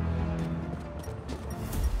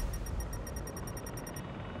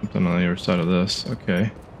 Something on the other side of this.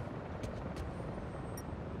 Okay.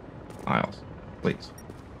 Miles, please.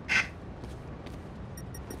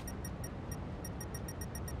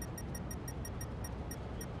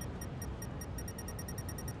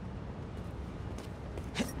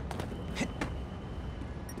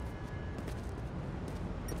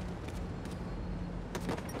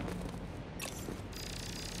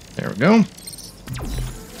 There we go. I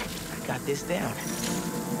got this down.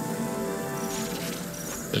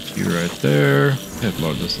 That's you right there. Head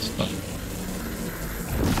load this stuff.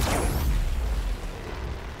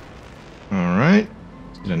 Alright.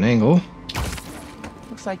 Let's get an angle.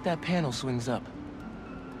 Looks like that panel swings up.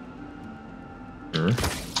 Sure.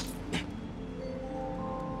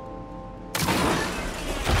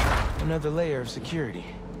 Another layer of security.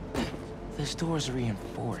 This door's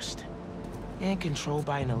reinforced and controlled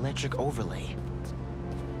by an electric overlay.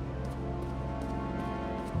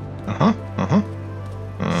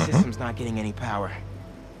 System's not getting any power.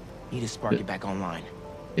 Need to spark it back online.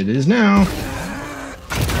 It is now.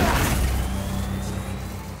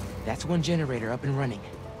 That's one generator up and running.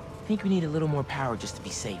 Think we need a little more power just to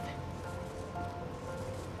be safe.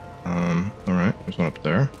 Alright, there's one up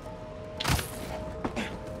there.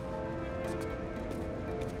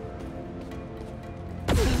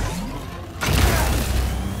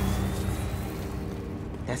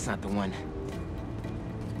 That's not the one.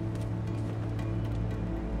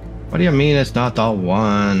 What do you mean it's not the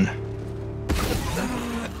one?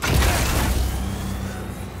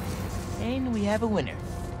 And we have a winner.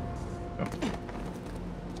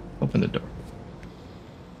 Open the door.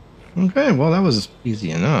 Okay, well that was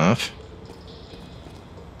easy enough.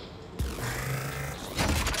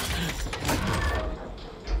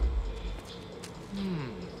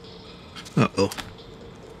 Uh-oh.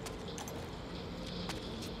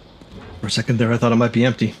 For a second there I thought it might be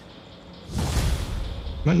empty.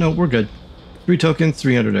 But no, we're good. 3 tokens,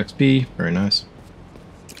 300 XP. Very nice.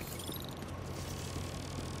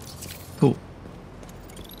 Cool.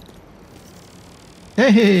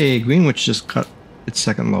 Hey, Greenwich just cut its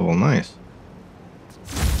second level. Nice.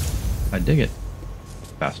 I dig it.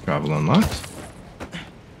 Fast travel unlocked.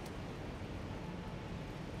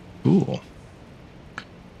 Cool.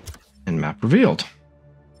 And map revealed.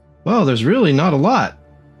 Well, there's really not a lot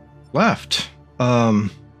left.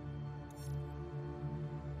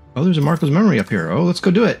 Oh, there's a Marco's memory up here. Oh, let's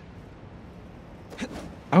go do it.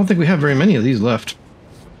 I don't think we have very many of these left.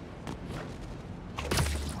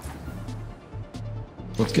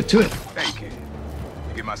 Let's get to it. Hey, kid.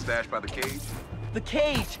 You get my stash by the cage? The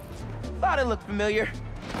cage! Thought it looked familiar.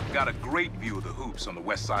 Got a great view of the hoops on the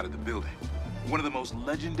west side of the building. One of the most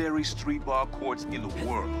legendary street ball courts in the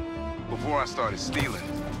world. Before I started stealing,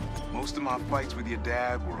 most of my fights with your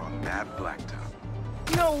dad were on that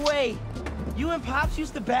blacktop. No way! You and Pops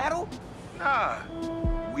used to battle? Nah,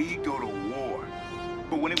 we go to war.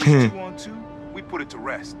 But when it was 2-on-2, we put it to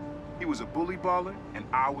rest. He was a bully baller, and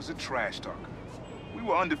I was a trash talker. We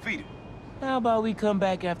were undefeated. How about we come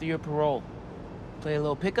back after your parole? Play a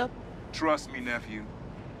little pickup? Trust me, nephew.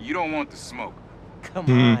 You don't want the smoke. Come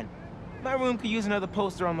on. My room could use another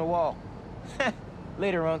poster on the wall.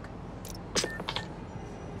 Later, Unc.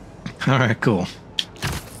 All right, cool.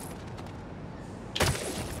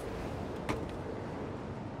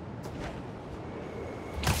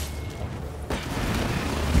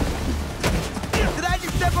 Did I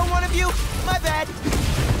just step on one of you? My bad.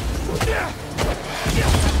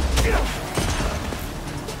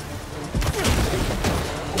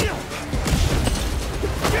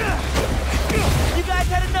 You guys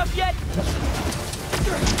had enough yet?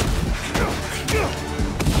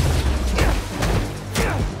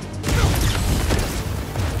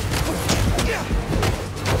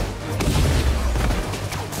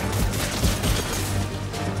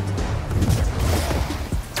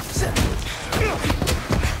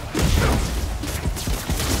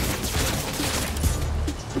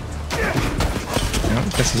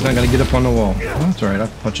 Guess he's not gonna get up on the wall. Oh, that's alright, I'll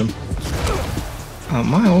punch him.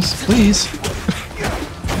 Miles, please.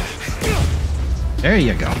 There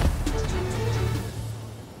you go.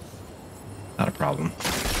 Not a problem.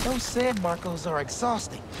 Those sand Marcos are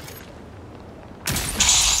exhausting.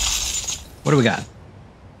 What do we got?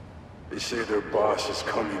 They say their boss is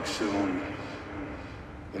coming soon,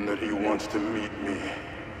 and that he wants to meet me.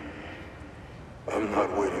 I'm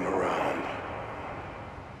not waiting around.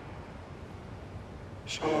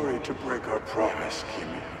 Sorry to break our promise,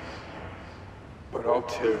 Kimi, but I'll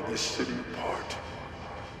tear this city apart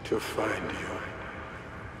to find you.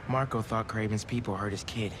 Marco thought Craven's people hurt his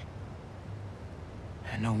kid.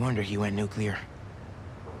 And no wonder he went nuclear.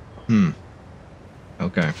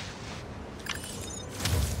 Okay.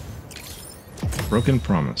 Broken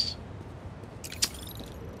promise.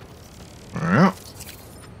 Alright.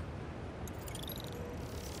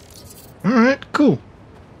 Alright, cool.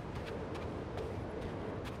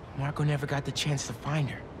 Marco never got the chance to find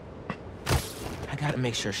her. I gotta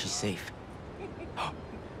make sure she's safe.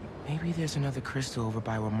 Maybe there's another crystal over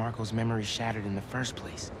by where Marco's memory shattered in the first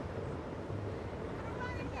place.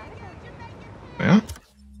 Yeah?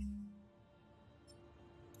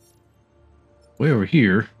 Way over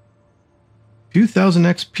here. 2000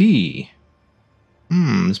 XP.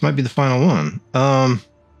 This might be the final one.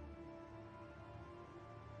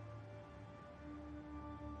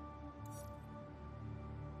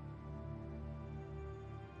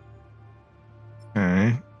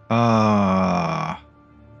 Okay.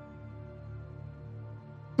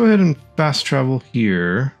 Go ahead and fast travel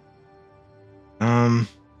here.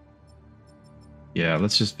 Yeah,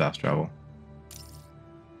 let's just fast travel.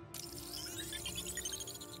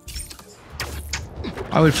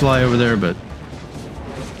 I would fly over there, but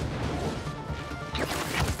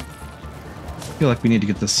I feel like we need to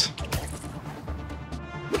get this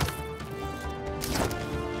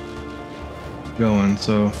going,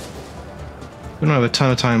 so we don't have a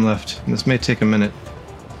ton of time left. This may take a minute.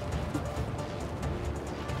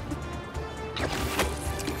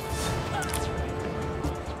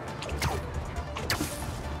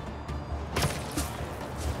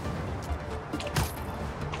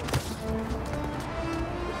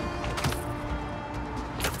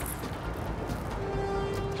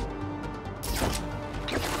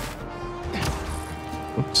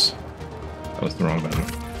 Oops. That was the wrong button.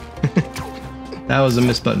 That was a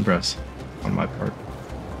missed button press on my part.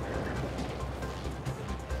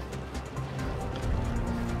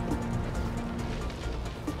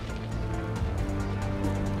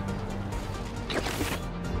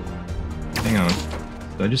 Hang on.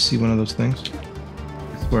 Did I just see one of those things?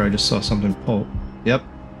 I swear I just saw something pull. Yep.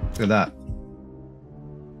 Look at that.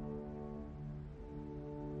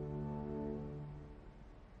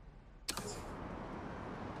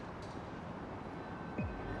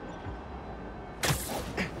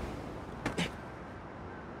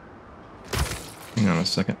 Hang on a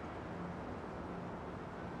second.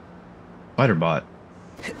 Spider bot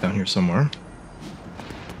down here somewhere.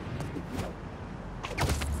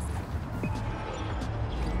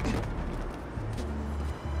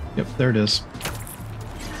 Yep, there it is.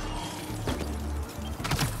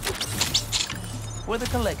 For the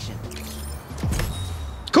collection.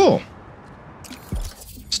 Cool.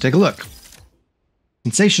 take a look.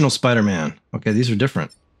 Sensational Spider-Man. Okay, these are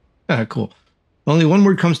different. Cool. Only one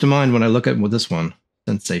word comes to mind when I look at this one.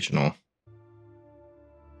 Sensational. Is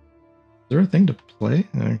there a thing to play?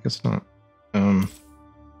 I guess not.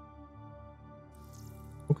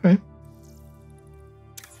 Okay.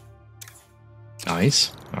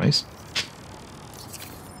 Nice. Nice.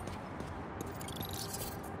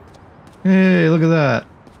 Hey, look at that.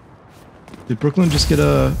 Did Brooklyn just get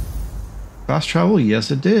a fast travel? Yes,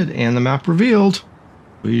 it did. And the map revealed.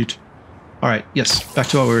 Sweet. Alright, yes. Back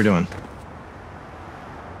to what we were doing.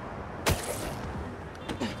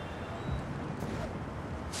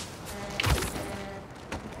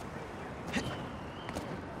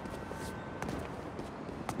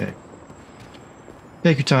 Okay.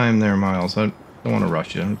 Take your time there, Miles. I don't want to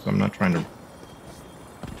rush you. I'm not trying to...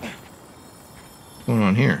 What's going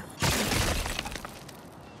on here?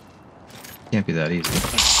 Can't be that easy.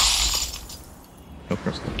 No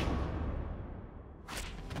crystal.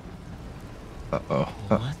 Uh-oh.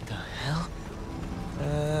 What the hell?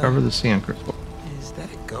 Cover the sand crystal. Is that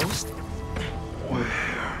a ghost? Where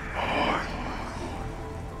are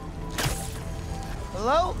you?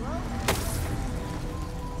 Hello?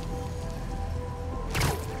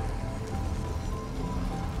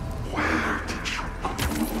 Where did you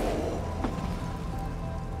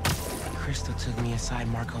go? Crystal took me inside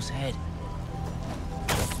Marco's head.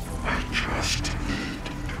 I just need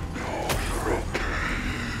to know you're okay.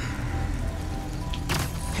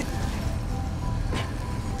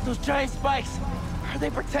 Those giant spikes, are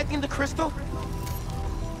they protecting the crystal?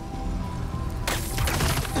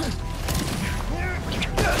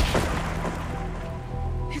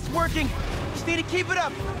 It's working. Just need to keep it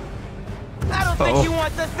up. I don't think you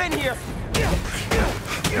want us in here.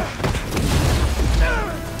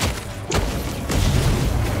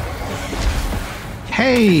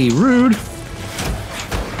 Hey, rude.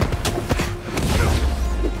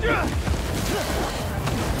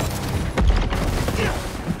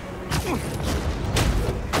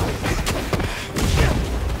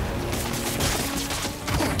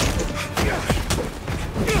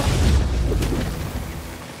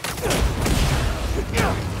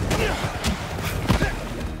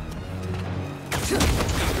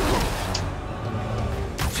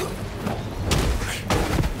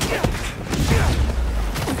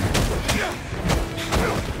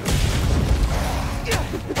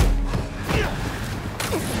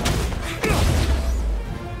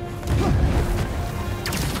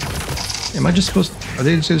 Am I just supposed to, are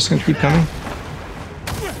they just gonna keep coming?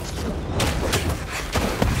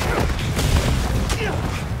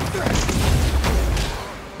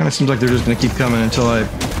 Kinda seems like they're just gonna keep coming until I...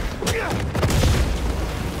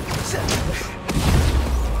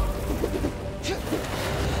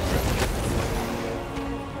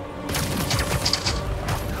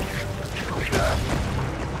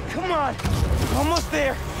 Come on, almost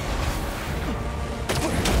there.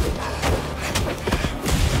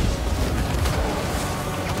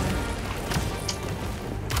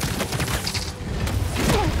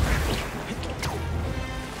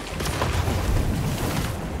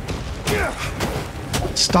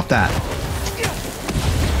 Stop that.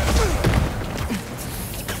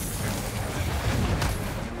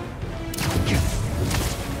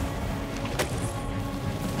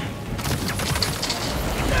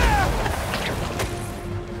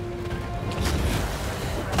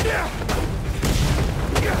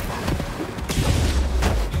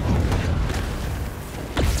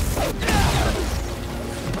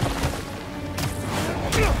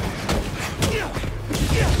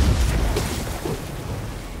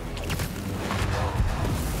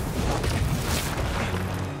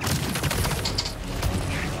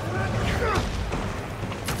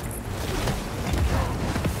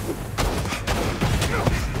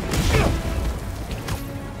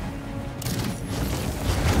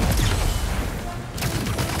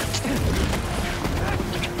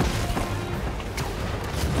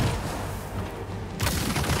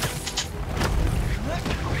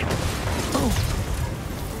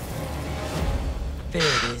 There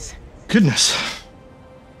it is. Goodness.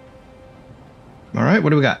 All right,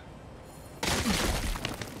 what do we got?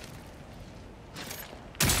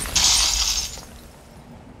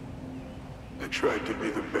 I tried to be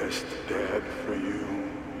the best dad for you,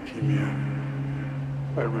 Kimia.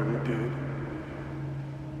 I really did.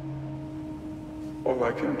 All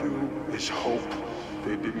I can do is hope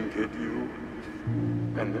they didn't get you,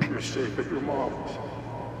 and that you're safe at your mom's.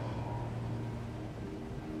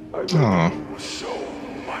 I love you so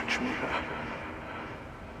much, Mia.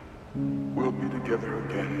 We'll be together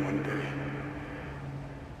again one day.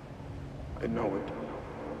 I know it.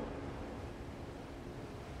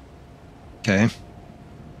 Okay.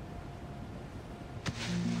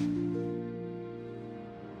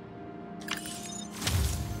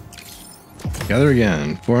 Gather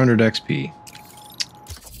again. 400 XP.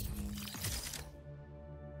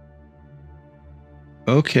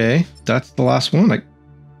 Okay, that's the last one, I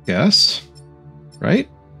guess. Right?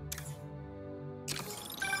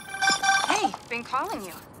 Hey, been calling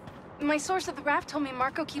you. My source at the raft told me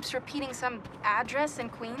Marco keeps repeating some address in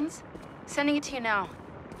Queens. Sending it to you now.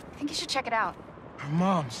 I think you should check it out. Her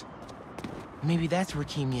mom's. Maybe that's where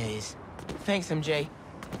Kimia is. Thanks, MJ.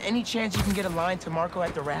 Any chance you can get a line to Marco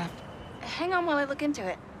at the raft? Hang on while I look into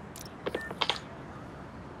it.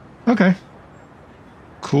 Okay.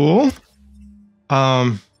 Cool.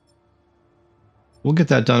 We'll get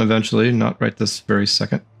that done eventually, not right this very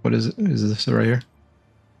second. What is it? Is this right here?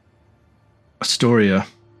 Astoria.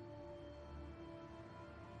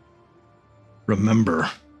 Remember.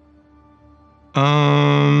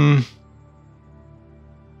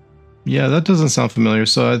 Yeah, that doesn't sound familiar,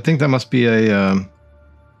 so I think that must be a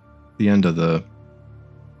the end of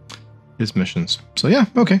his missions. So yeah,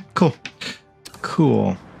 okay, cool.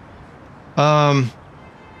 Cool.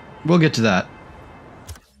 We'll get to that.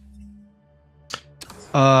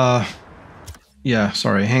 Yeah,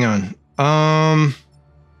 sorry, hang on.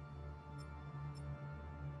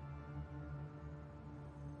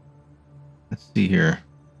 Let's see here.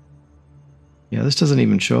 Yeah, this doesn't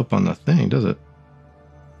even show up on the thing, does it?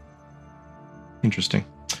 Interesting.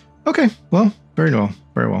 Okay, well, very well,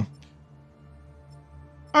 very well.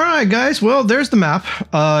 All right, guys, well, there's the map.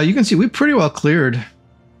 You can see we pretty well cleared.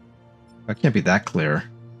 I can't be that clear.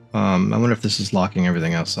 I wonder if this is locking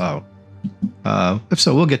everything else out. If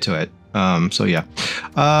so, we'll get to it. So yeah.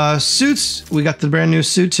 Suits, we got the brand new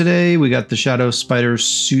suit today. We got the Shadow Spider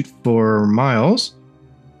suit for Miles,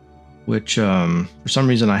 which for some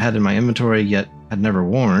reason I had in my inventory yet had never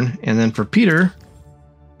worn. And then for Peter,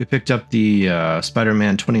 we picked up the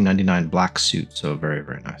Spider-Man 2099 black suit. So very,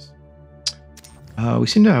 very nice. We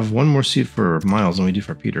seem to have one more suit for Miles than we do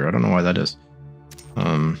for Peter. I don't know why that is.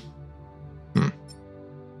 Who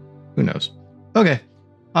knows? Okay.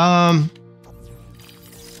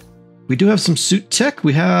 We do have some suit tech.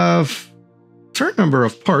 We have a fair number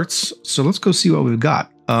of parts. So let's go see what we've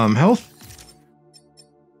got. Health.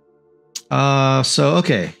 So,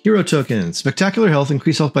 okay. Hero tokens. Spectacular health.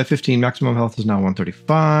 Increase health by 15. Maximum health is now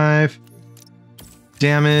 135.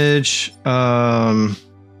 Damage.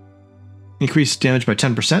 Increase damage by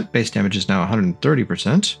 10%. Base damage is now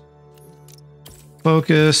 130%.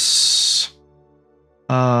 Focus.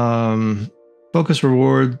 Focus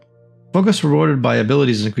reward. Focus rewarded by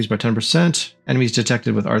abilities is increased by 10%. Enemies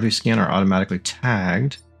detected with R3 scan are automatically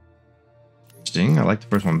tagged. Interesting. I like the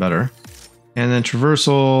first one better. And then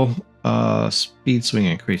traversal, speed swing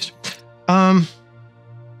increased.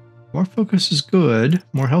 More focus is good.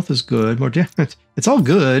 More health is good. More damage. It's all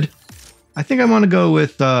good. I think I want to go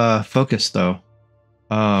with focus though.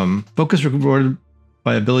 Focus rewarded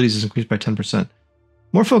by abilities is increased by 10%.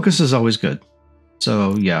 More focus is always good.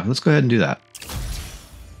 So yeah, let's go ahead and do that.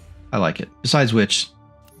 I like it. Besides which,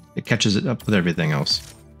 it catches it up with everything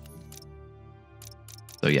else.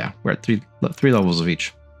 So yeah, we're at three levels of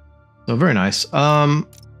each. So very nice.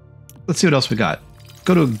 Let's see what else we got.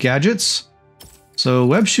 Go to gadgets. So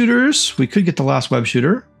web shooters, we could get the last web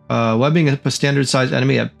shooter. Webbing up a standard sized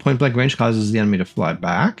enemy at point blank range causes the enemy to fly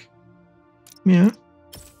back. Yeah.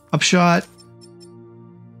 Upshot.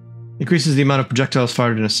 Increases the amount of projectiles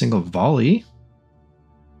fired in a single volley.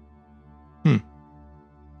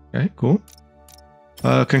 Okay, cool.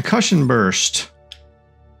 Concussion burst.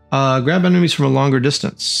 Grab enemies from a longer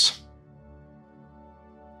distance.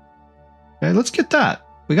 Okay, let's get that.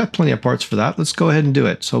 We got plenty of parts for that. Let's go ahead and do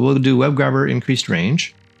it. So we'll do web grabber increased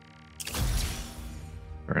range.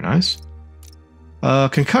 Very nice.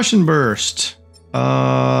 Concussion burst.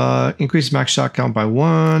 Increase max shot count by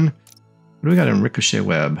 1. What do we got in ricochet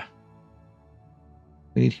web?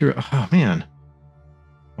 We need hero. Oh man.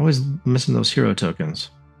 Always missing those hero tokens.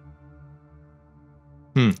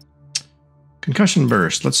 Concussion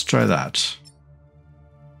burst. Let's try that.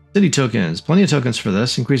 City tokens. Plenty of tokens for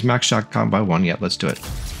this. Increase max shot count by 1. Yep, let's do it.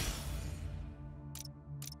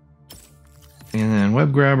 And then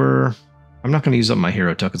web grabber. I'm not going to use up my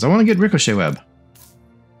hero tokens. I want to get ricochet web.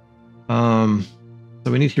 So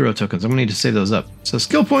we need hero tokens. I'm going to need to save those up. So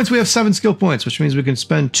skill points. We have 7 skill points, which means we can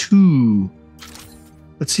spend 2.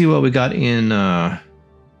 Let's see what we got in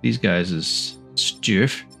these guys'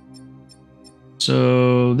 stuff.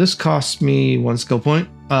 So this costs me 1 skill point.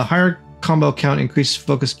 Higher combo count, increased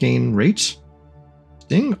focus gain rate.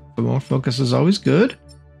 Ding. More focus is always good.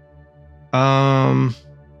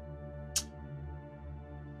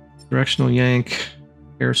 Directional yank.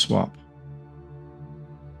 Air swap.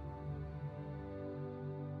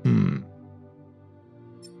 I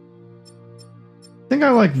think I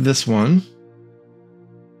like this one.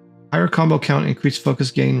 Higher combo count, increased focus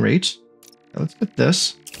gain rate. Okay, let's get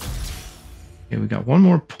this. Okay, we got one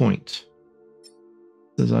more point.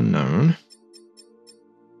 This is unknown.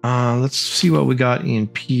 Let's see what we got in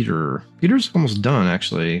Peter. Peter's almost done,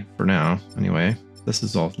 actually, for now. Anyway, this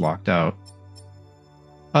is all locked out.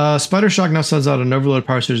 Spider Shock now sends out an overload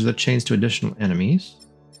power surge that chains to additional enemies.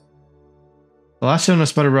 The last hit on a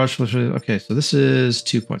Spider Rush was... Okay, so this is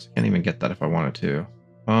 2 points. I can't even get that if I wanted to.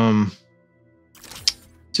 Let's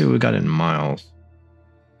see what we got in Miles.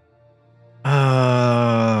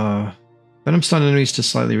 Venom stun enemies to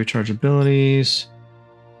slightly recharge abilities.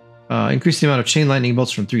 Increase the amount of chain lightning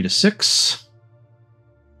bolts from 3 to 6.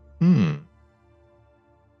 1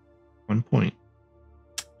 point.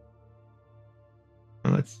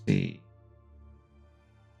 Let's see.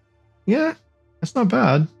 Yeah, that's not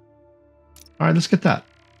bad. Alright, let's get that.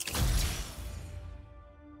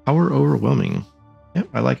 Power overwhelming. Yep,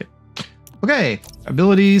 I like it. Okay,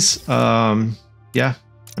 abilities. Yeah, I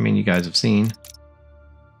mean, you guys have seen.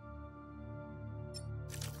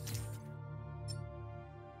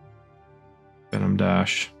 Venom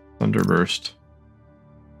Dash, Thunderburst.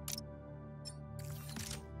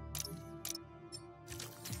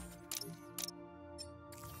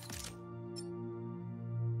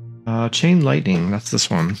 Chain Lightning, that's this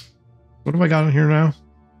one. What have I got in here now?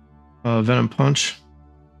 Venom Punch.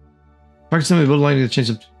 Practice some ability lightning to change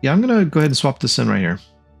the... Yeah, I'm gonna go ahead and swap this in right here.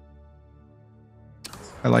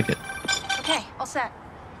 I like it. Okay, all set.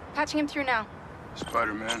 Patching him through now.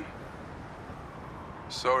 Spider-Man.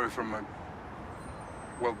 Sorry for my...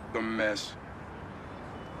 well, the mess.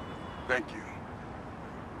 Thank you.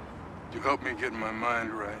 You helped me get my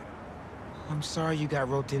mind right. I'm sorry you got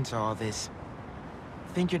roped into all this.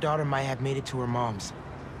 I think your daughter might have made it to her mom's.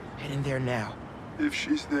 Head in there now. If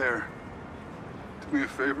she's there, do me a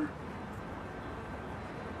favor.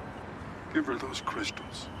 Give her those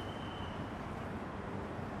crystals.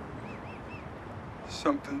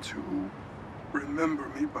 Something to remember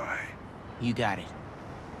me by. You got it.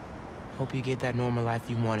 Hope you get that normal life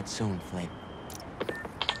you wanted soon, Flynn.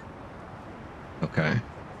 Okay.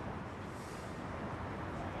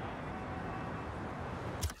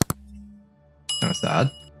 Kind of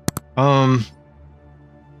sad.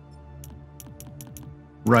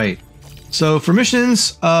 Right. So for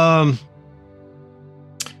missions,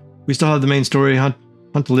 we still have the main story, hunt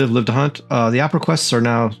to live, live to hunt. The Opera quests are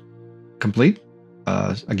now complete,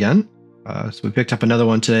 again. So we picked up another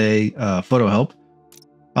one today, photo help.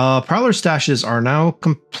 Prowler Stashes are now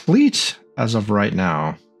complete as of right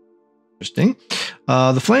now. Interesting.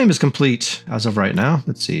 The Flame is complete as of right now.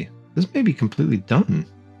 Let's see. This may be completely done.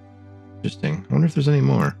 Interesting. I wonder if there's any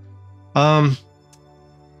more. 2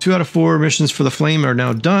 out of 4 missions for the Flame are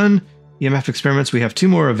now done. EMF experiments, we have 2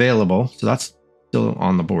 more available, so that's still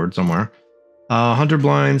on the board somewhere. Hunter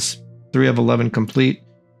Blinds, 3 of 11 complete.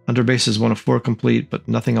 Hunter Bases, 1 of 4 complete, but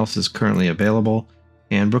nothing else is currently available.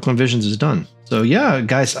 And Brooklyn Visions is done. So yeah,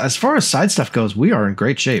 guys, as far as side stuff goes, we are in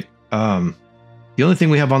great shape. The only thing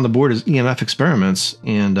we have on the board is EMF experiments,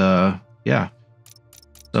 and yeah,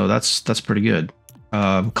 so that's pretty good.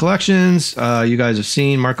 Collections, you guys have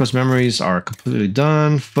seen. Marco's memories are completely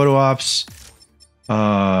done. Photo ops,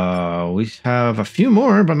 we have a few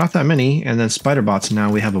more, but not that many. And then spider bots,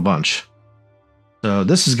 now we have a bunch. So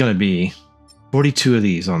this is going to be 42 of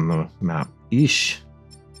these on the map. Eesh,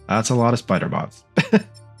 that's a lot of spider bots.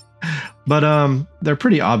 But they're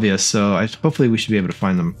pretty obvious, so hopefully we should be able to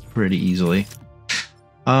find them pretty easily.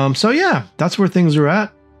 So yeah, that's where things are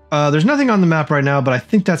at. There's nothing on the map right now, but I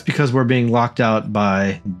think that's because we're being locked out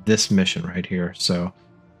by this mission right here. So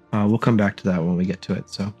we'll come back to that when we get to it.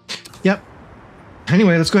 So, yep.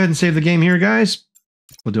 Anyway, let's go ahead and save the game here, guys.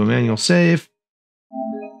 We'll do a manual save.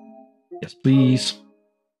 Yes, please.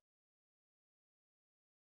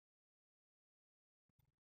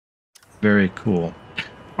 Very cool.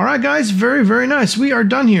 All right, guys. Very, very nice. We are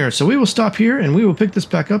done here. So we will stop here and we will pick this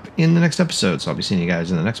back up in the next episode. So I'll be seeing you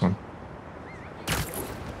guys in the next one.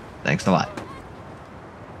 Thanks a lot.